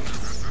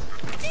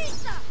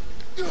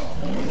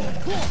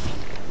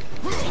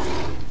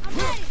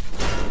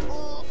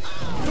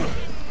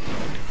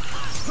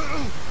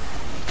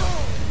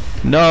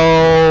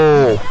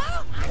 No.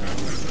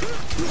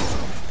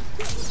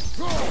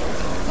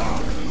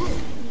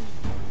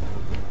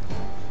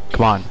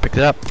 Come on, pick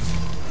it up.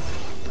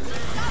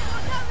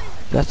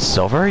 That's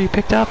silver you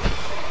picked up?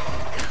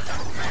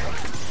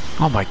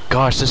 Oh my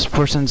gosh, this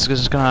person's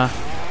just gonna...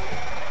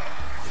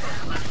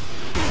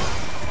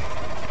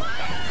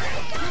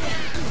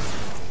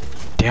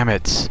 Damn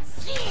it.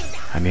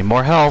 I need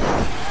more help.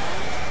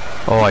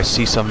 Oh, I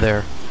see some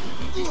there.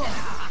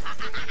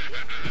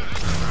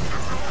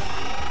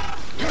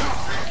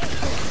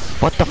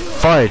 What the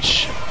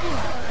fudge?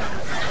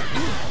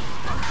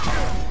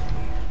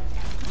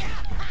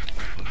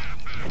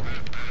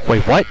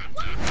 Wait, what?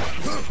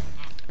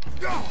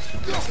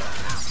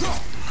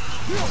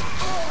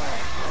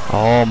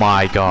 Oh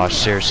my gosh,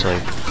 seriously.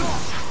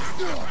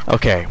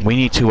 Okay, we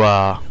need to,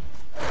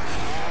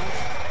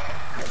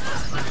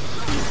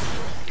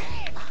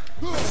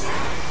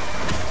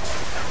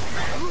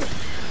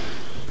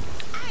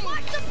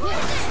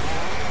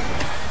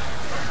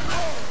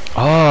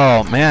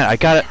 Oh man, I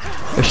got it.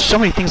 There's so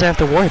many things I have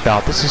to worry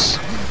about. This is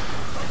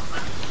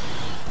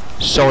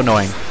so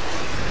annoying.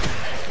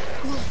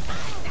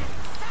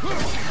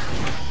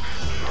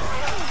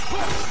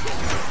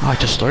 Oh, I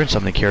just learned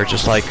something here,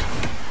 just like...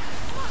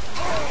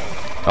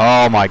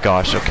 Oh my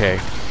gosh, okay.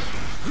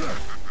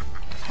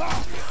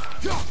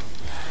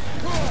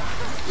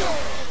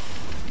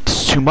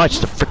 It's too much,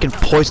 the freaking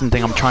poison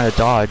thing I'm trying to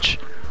dodge.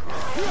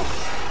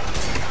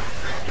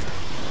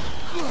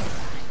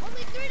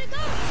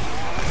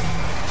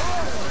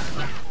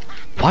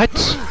 What?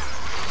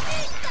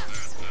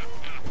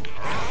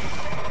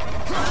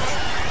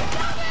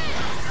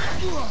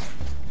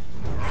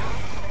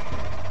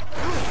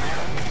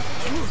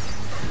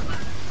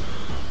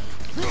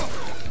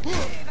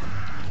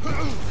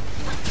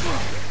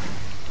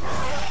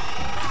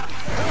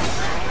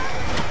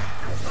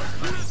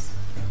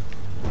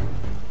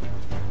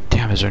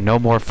 Damn, is there no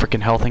more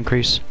freaking health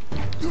increase?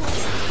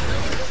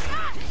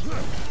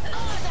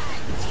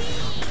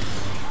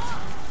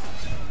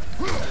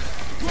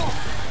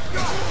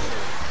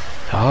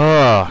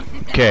 Oh,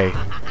 okay.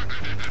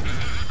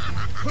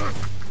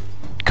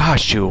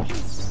 Gosh, you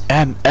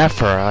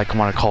MFer, I like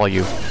want to call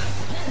you.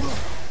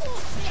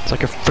 It's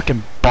like a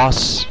freaking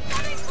boss.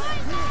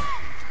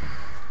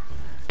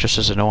 Just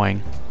as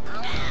annoying.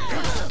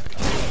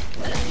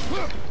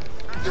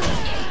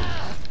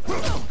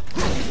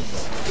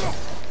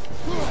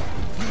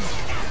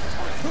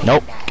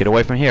 Nope, get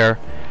away from here.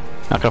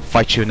 Not gonna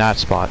fight you in that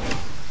spot.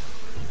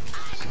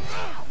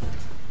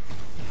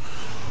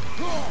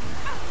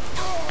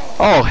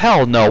 Oh,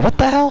 hell no. What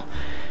the hell?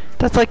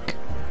 That's like...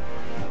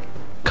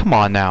 Come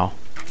on now.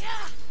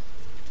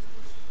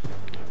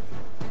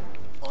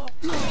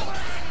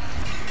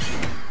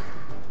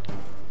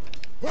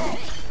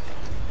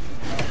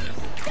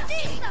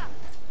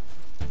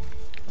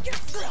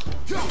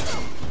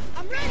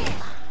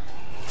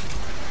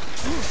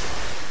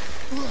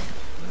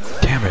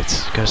 Damn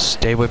it. Gotta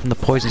stay away from the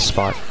poison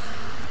spot.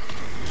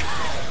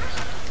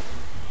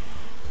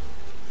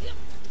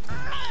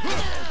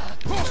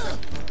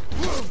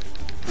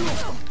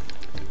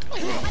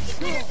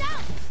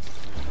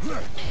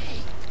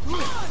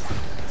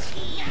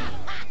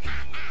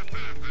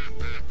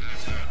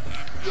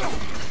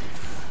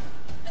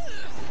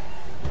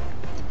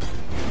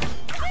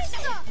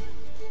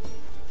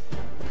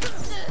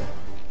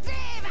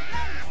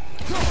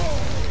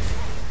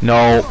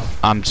 No,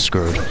 I'm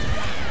screwed.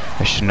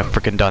 I shouldn't have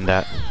freaking done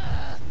that.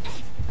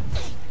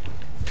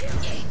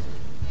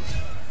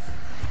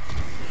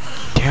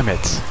 Damn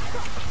it.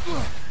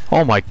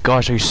 Oh my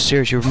gosh, are you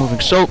serious? You're moving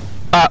so...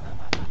 Ah!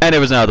 And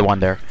there was another one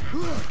there.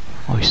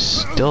 Oh, he's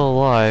still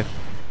alive.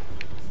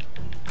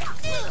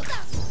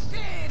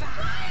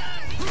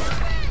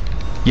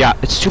 Yeah,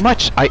 it's too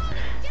much.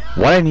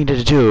 What I needed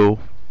to do...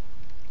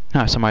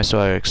 Ah, somebody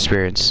still had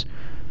experience.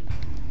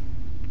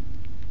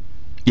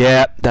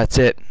 Yeah, that's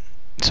it.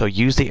 So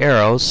use the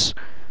arrows.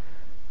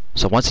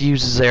 So once he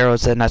uses the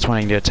arrows, then that's when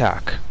I need to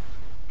attack.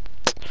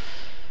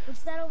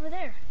 What's that over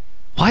there?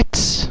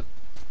 What?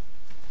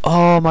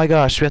 Oh my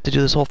gosh, we have to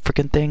do this whole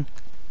freaking thing?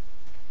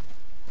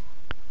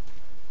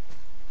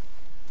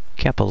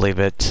 Can't believe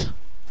it.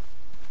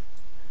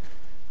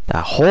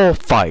 That whole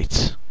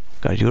fight.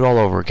 Gotta do it all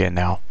over again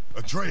now.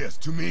 Atreus,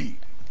 to me.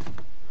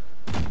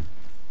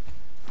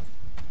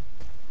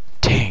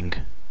 Dang.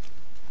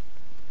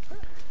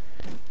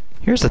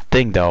 Here's the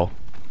thing though.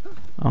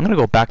 I'm gonna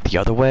go back the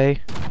other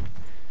way.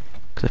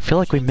 Cause I feel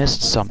like we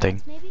missed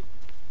something. Maybe?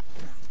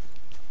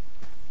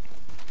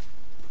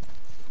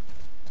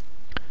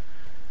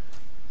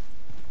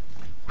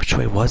 Which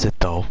way was it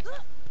though?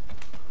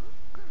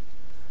 I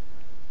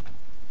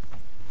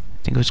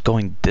think it was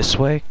going this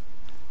way.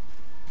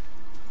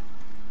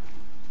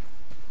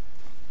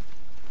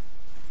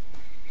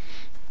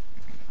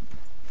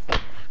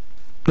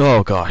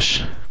 Oh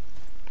gosh.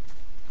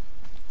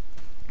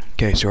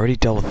 Okay, so we already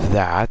dealt with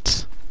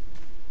that.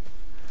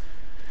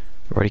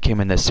 We already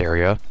came in this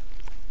area.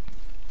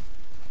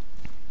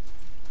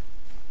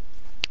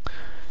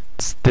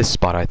 It's this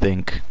spot, I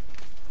think.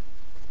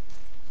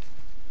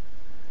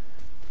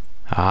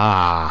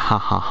 Ah, ha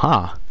ha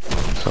ha.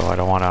 So I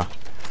don't want to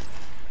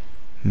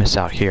miss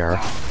out here.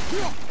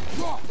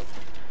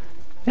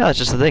 Yeah, that's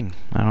just the thing.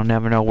 I don't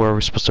never know where we're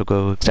supposed to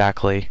go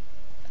exactly.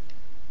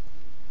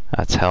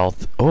 That's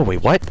health. Oh,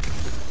 wait, what?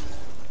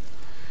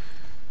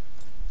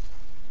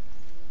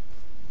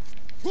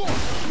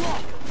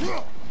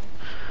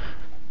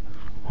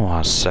 Hold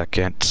on a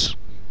second.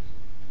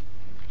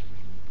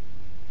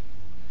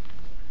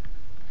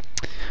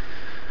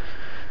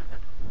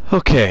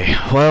 Okay,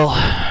 well,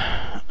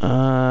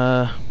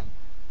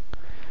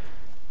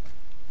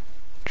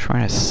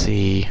 trying to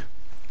see.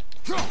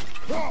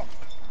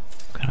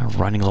 Kind of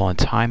running low on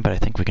time, but I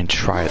think we can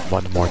try it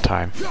one more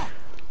time.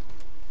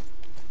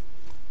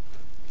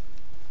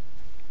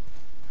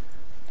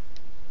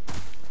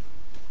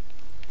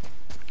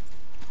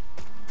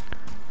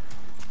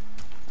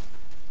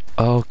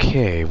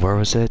 Okay, where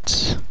was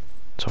it?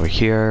 It's over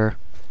here.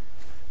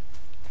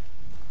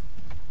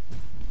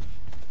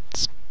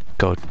 Let's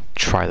go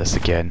try this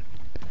again.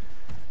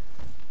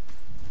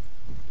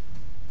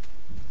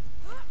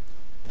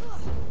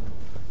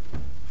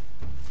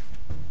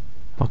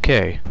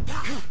 Okay.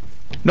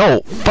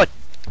 No, but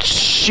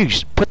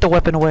jeez, put the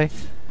weapon away.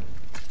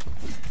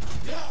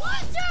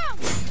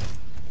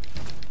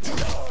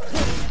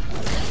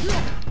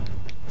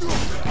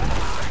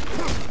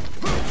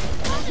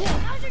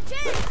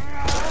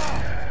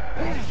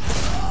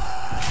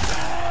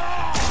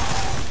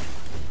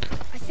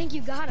 I think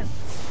you got him.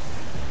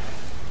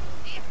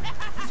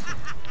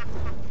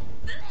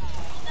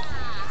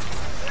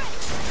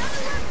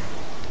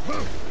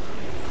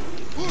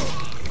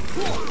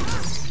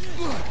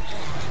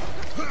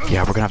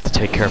 Yeah, we're gonna have to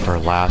take care of her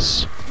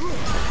last.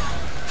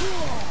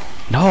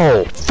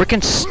 No!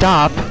 Freaking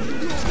stop!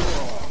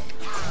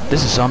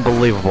 This is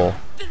unbelievable.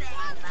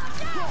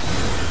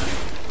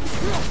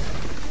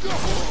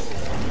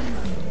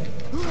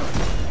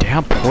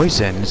 Damn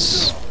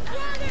poisons.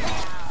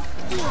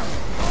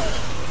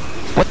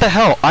 What the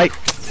hell?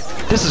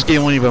 This is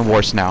getting even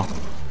worse now.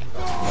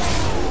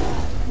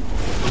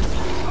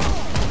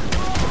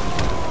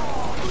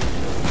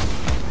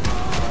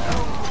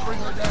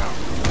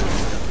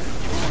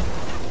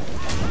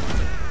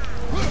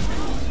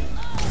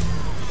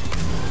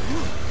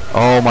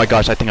 Oh my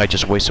gosh, I think I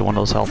just wasted one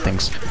of those health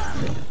things.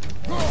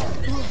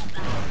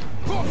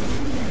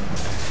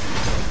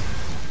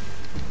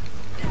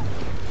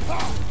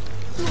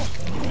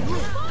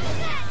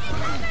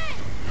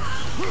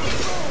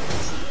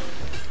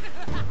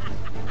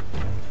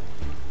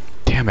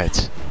 Damn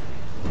it.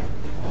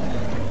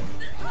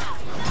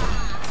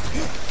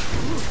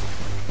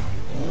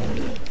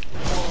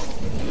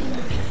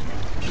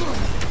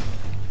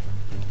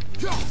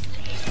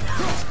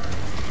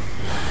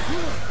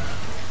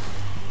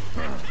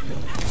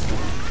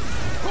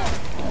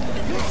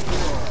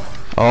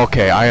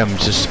 Okay,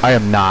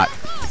 I'm not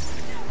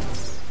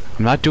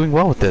doing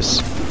well with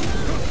this.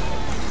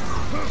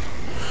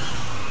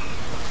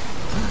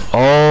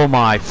 Oh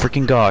my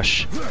freaking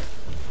gosh.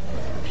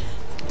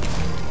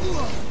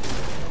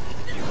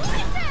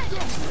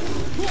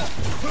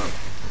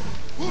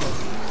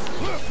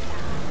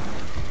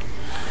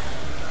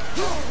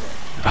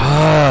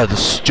 Ah, the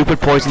stupid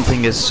poison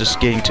thing is just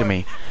getting to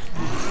me.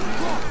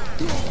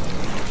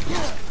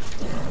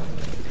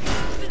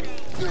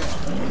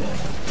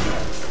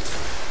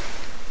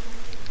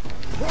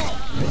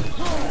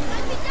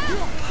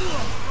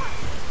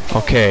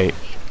 Okay.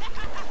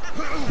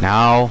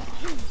 Now.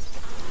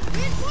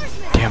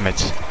 Damn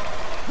it.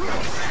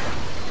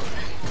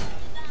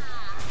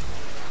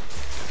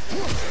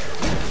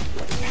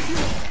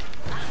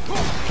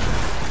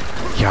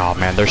 Yeah,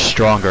 man, they're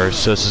stronger,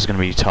 so this is gonna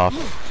be tough.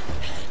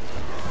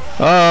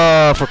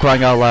 Oh, for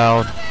crying out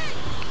loud.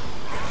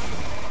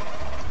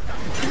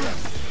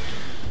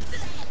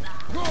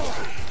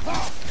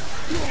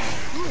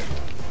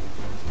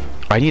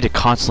 I need to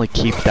constantly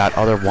keep that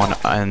other one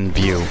in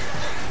view.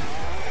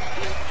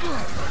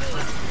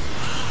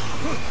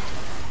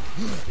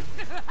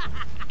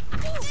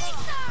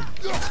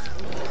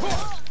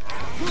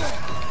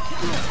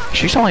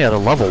 She's only at a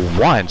level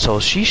 1,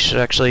 so she should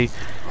actually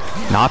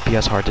not be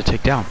as hard to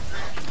take down.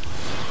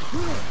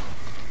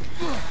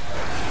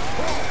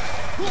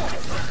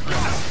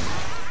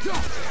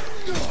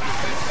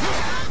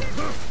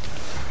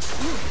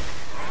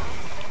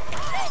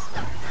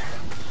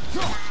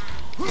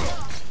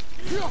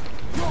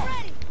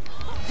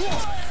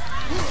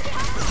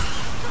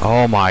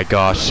 Oh my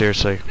gosh,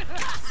 seriously.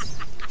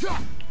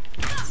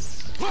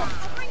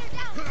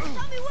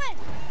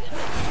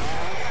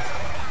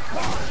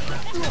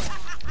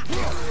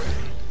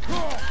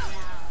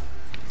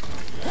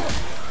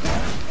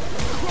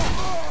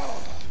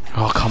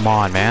 Oh, come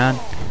on, man.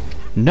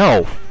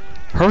 No!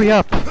 Hurry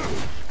up!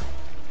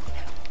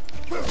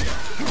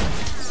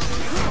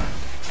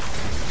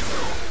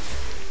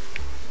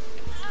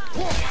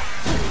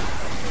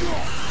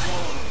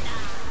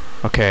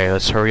 Okay,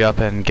 let's hurry up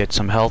and get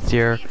some health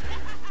here.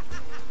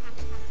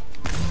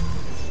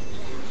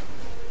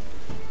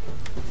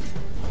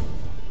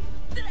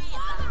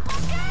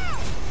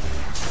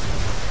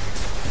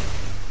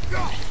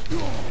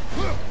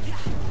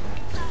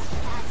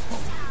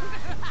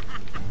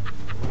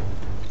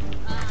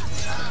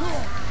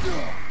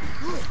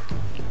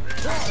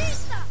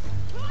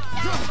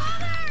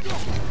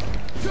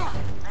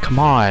 Come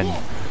on!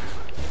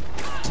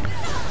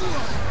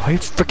 Are you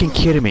freaking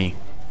kidding me?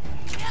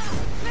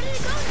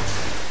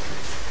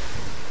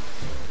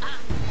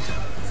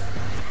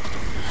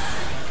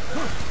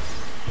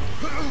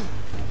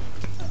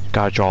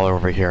 Gotta draw it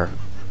over here.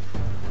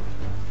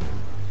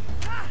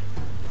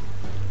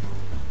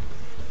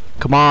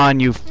 Come on,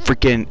 you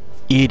freaking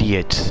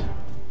idiot.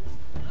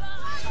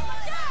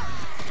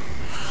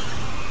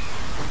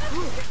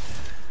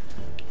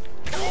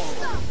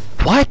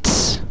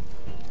 What?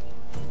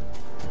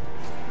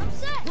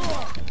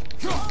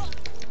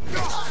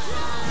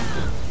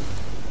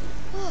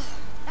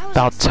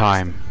 About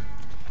time.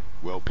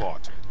 Well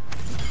fought.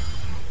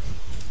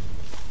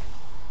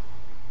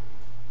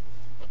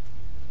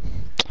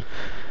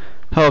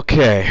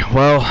 Okay,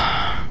 well,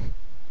 I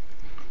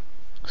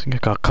think I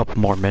got a couple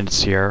more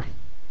minutes here.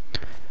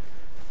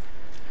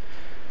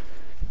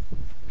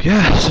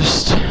 Yeah, it's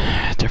just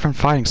a different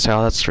fighting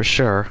style, that's for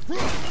sure.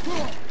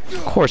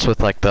 Of course, with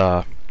like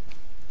the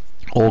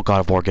old God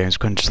of War games,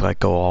 couldn't just like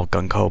go all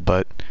gung-ho,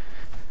 but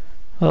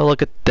oh,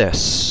 look at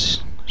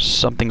this.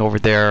 Something over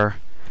there.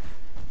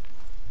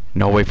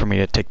 No way for me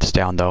to take this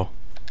down, though.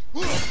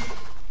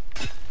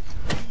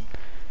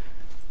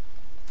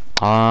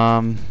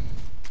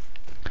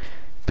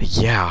 But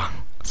yeah,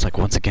 it's like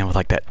once again with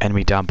like that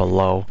enemy down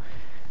below.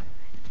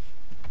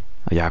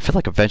 Yeah, I feel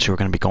like eventually we're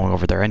gonna be going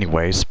over there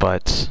anyways,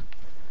 but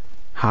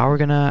how we're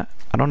gonna...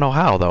 I don't know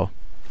how, though.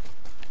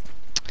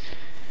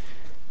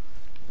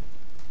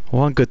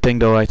 One good thing,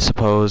 though, I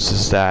suppose,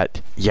 is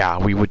that, yeah,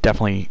 we would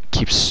definitely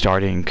keep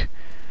starting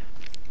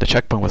the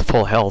checkpoint with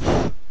full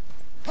health.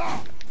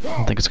 I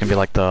don't think it's gonna be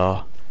like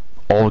the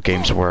old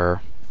games where,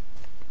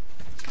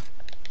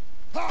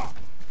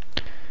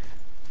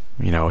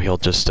 you know, he'll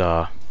just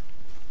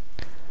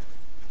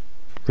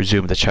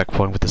resume the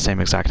checkpoint with the same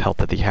exact health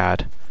that he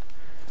had.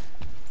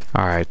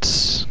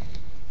 Alright.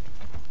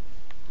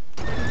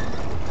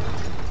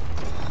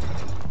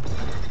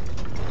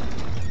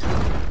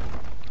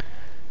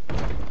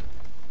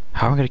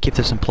 How am I gonna keep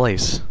this in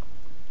place?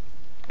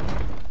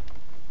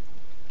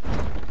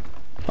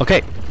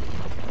 Okay.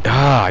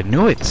 Ah, I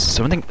knew it.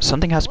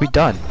 Something has to be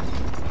done.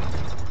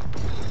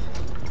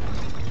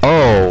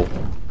 Oh.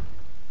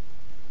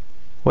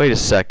 Wait a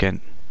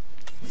second.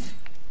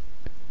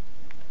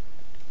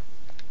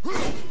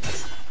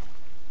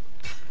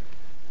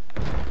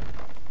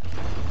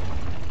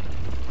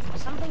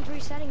 Something's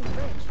resetting the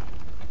bridge.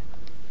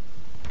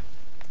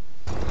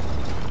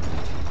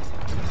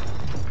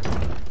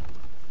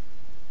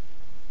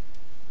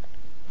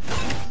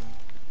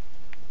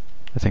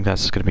 I think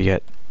that's gonna be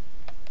it.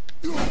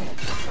 You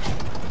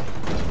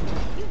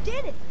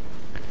did it.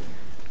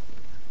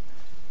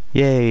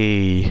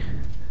 Yay.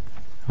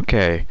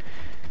 Okay.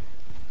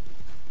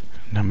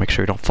 Now make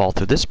sure you don't fall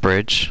through this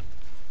bridge.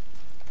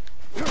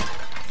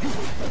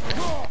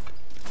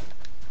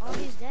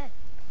 Augie's dead.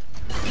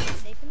 Is it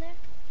safe in there?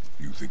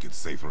 You think it's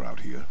safer out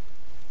here?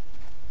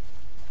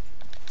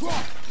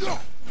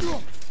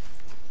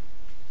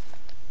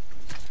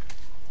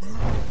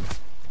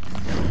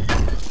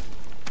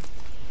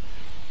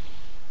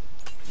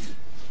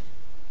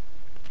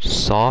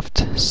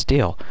 Soft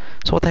steel.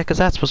 So what the heck is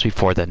that supposed to be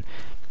for then?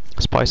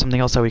 There's probably something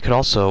else that we could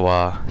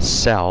also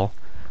sell.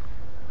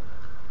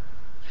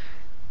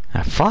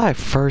 I thought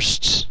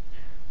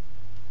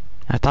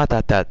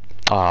that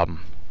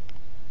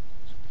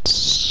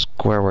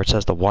square where it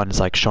says the 1 is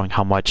like showing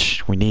how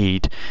much we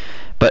need,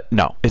 but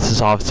no, this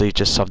is obviously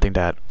just something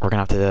that we're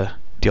gonna have to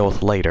deal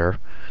with later.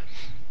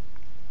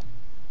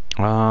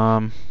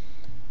 Okay,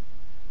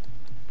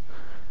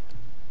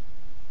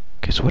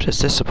 so what is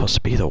this supposed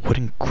to be? The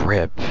wooden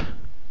grip.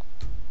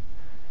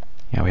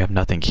 Yeah, we have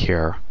nothing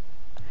here.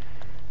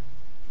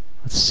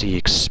 Let's see,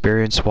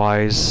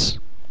 experience-wise,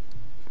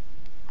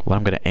 what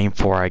I'm gonna aim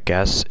for, I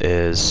guess,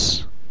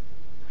 is...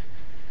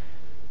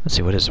 Let's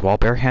see, what is it? While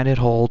barehanded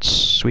holds,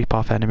 sweep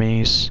off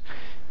enemies.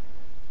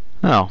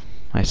 Oh,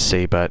 I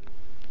see, but...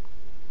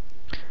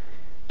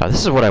 Now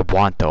this is what I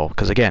want, though,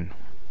 because again,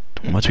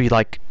 once we,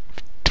 like,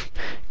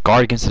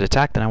 guard against an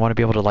attack, then I want to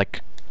be able to,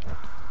 like,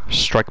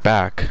 strike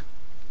back.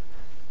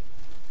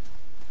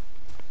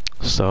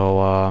 So,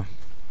 oh,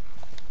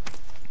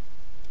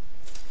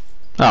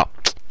 that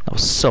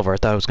was silver. I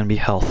thought it was going to be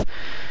health.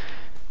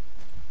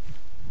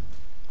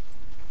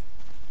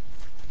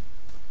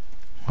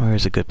 Where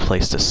is a good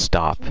place to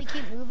stop? Can we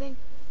keep moving?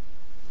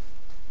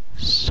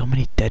 So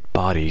many dead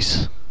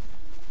bodies.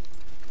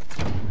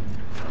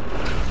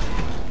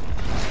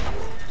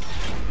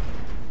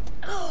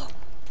 Oh,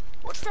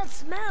 what's that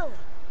smell?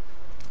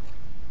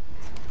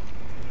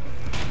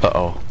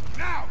 Uh-oh.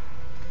 Now!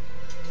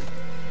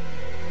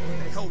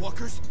 Are they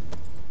Hellwalkers?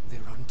 They're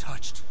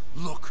untouched.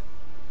 Look.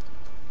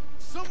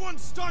 Someone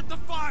start the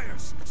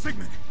fires!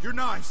 Sigmund, your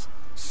knives!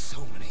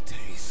 So many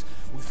days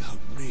without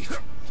meat.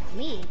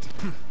 Meat?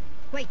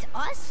 Wait,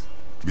 us?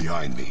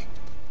 Behind me.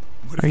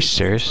 Are you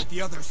serious? Like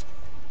the others,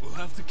 we'll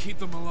have to keep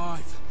them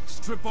alive.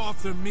 Strip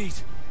off their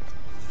meat.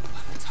 A little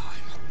at a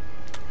time.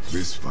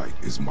 This fight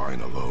is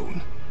mine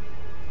alone.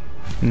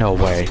 No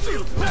way.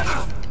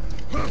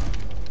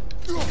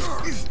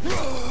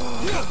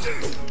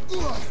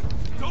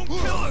 Don't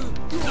kill her!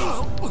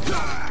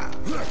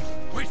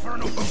 Wait for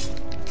an open.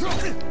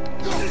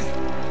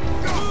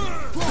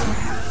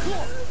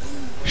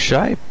 Should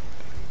I?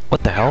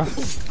 What the hell?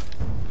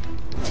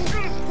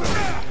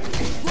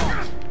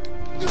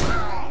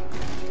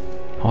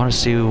 I want to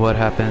see what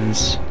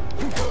happens.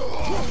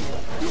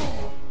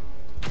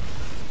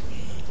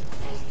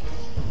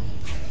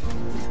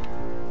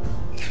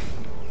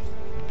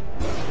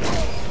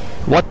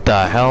 What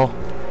the hell?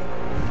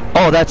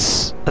 Oh,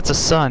 that's a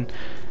sun.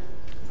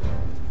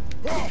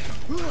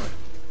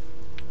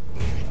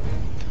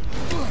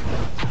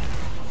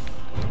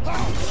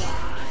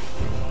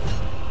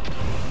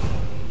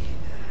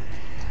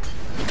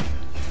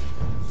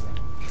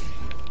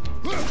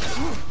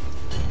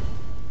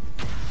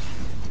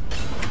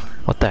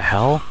 What the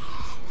hell?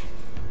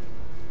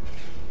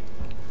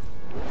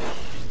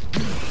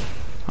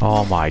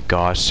 Oh my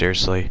gosh,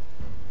 seriously.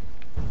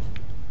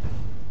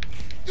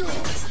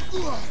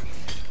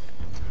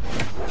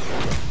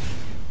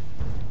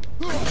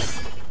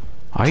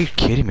 Are you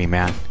kidding me,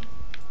 man?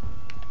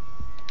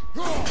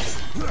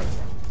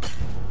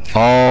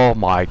 Oh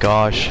my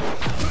gosh.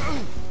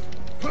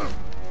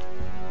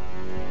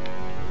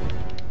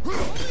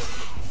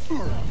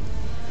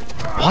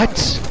 What?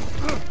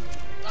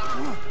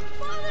 Father,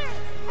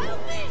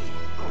 help me!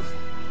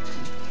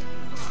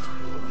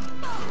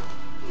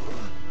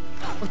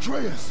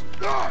 Atreus!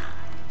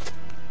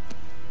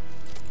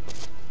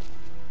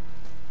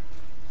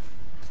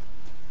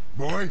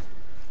 Boy?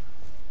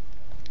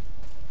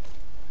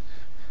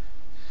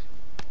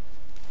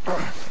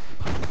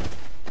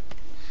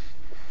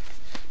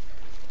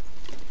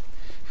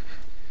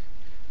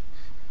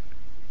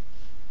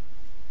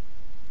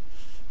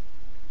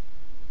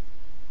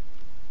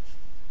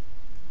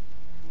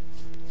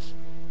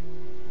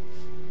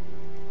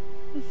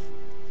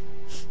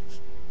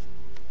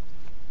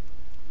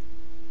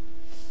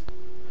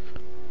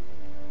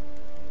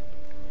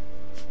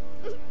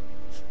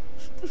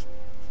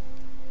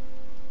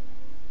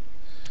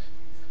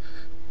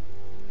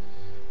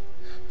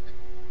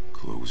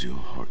 Close your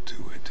heart to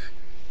it.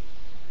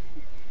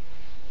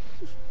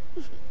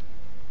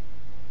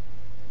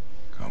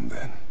 Come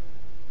then.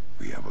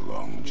 We have a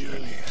long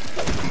journey.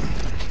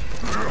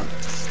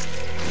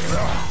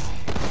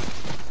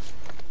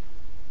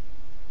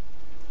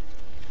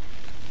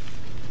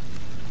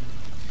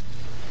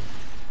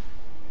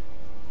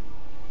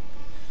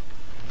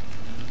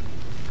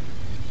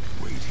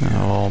 Wait here.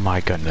 Oh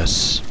my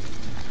goodness.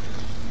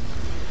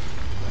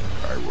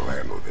 I will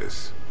handle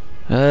this.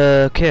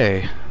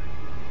 Okay.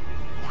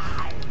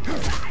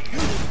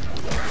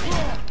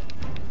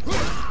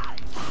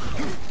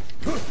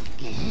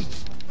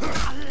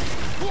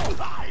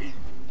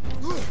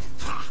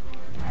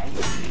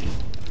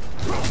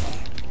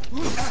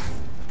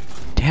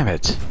 Damn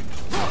it.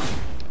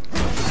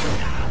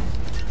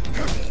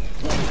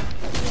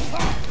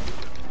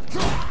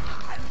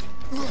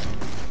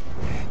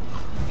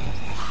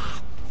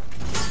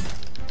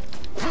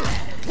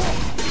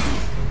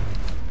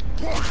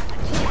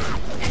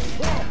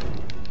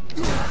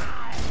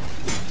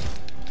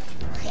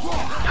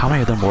 How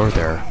many of them were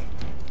there?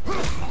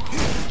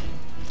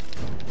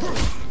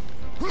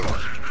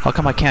 How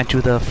come I can't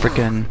do the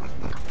frickin'...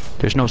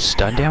 There's no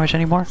stun damage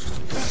anymore?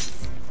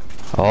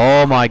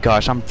 Oh my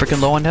gosh, I'm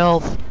freaking low on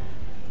health.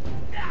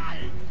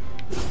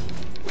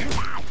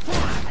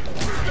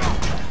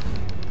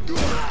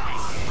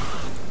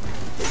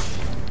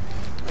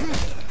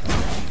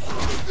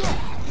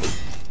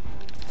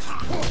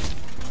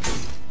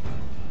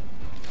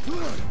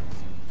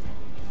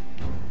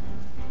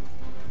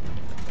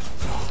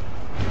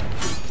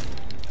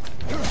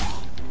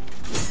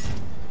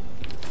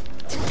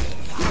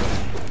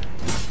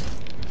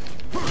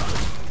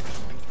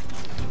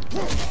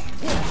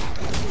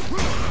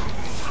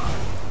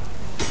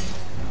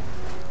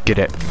 Get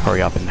it.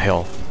 Hurry up and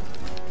heal.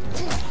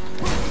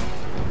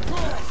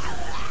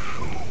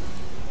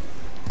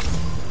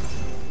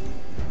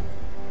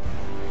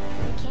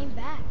 They came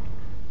back.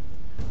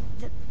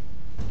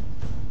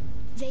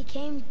 They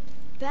came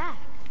back.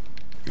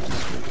 It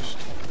is finished.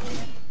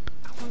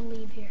 I want to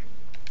leave here.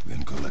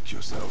 Then collect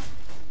yourself.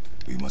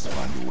 We must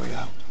find a way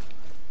out.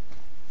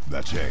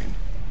 That chain.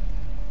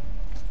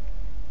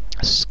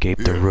 Escape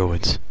the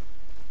ruins.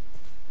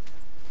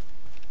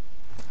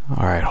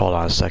 Alright, hold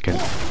on a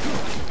second.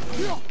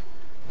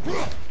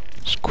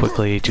 Just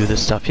quickly do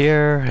this stuff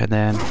here, and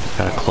then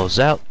gotta close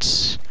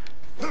out.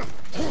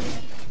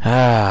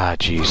 Ah,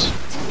 jeez.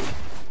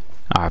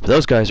 Alright, but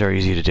those guys are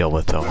easy to deal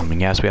with, though. I mean,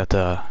 yes, we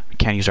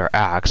can't use our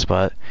axe,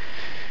 but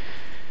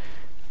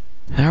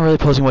they're not really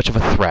posing much of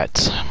a threat.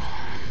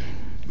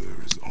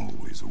 There is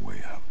always a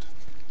way out.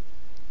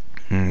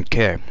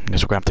 Okay, I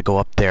guess we're gonna have to go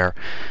up there.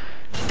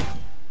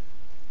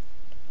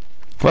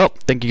 Well,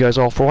 thank you guys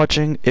all for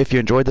watching. If you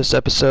enjoyed this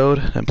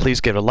episode, then please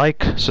give it a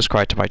like,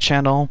 subscribe to my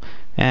channel,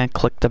 and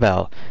click the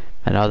bell.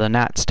 And other than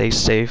that, stay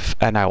safe,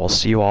 and I will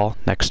see you all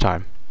next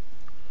time.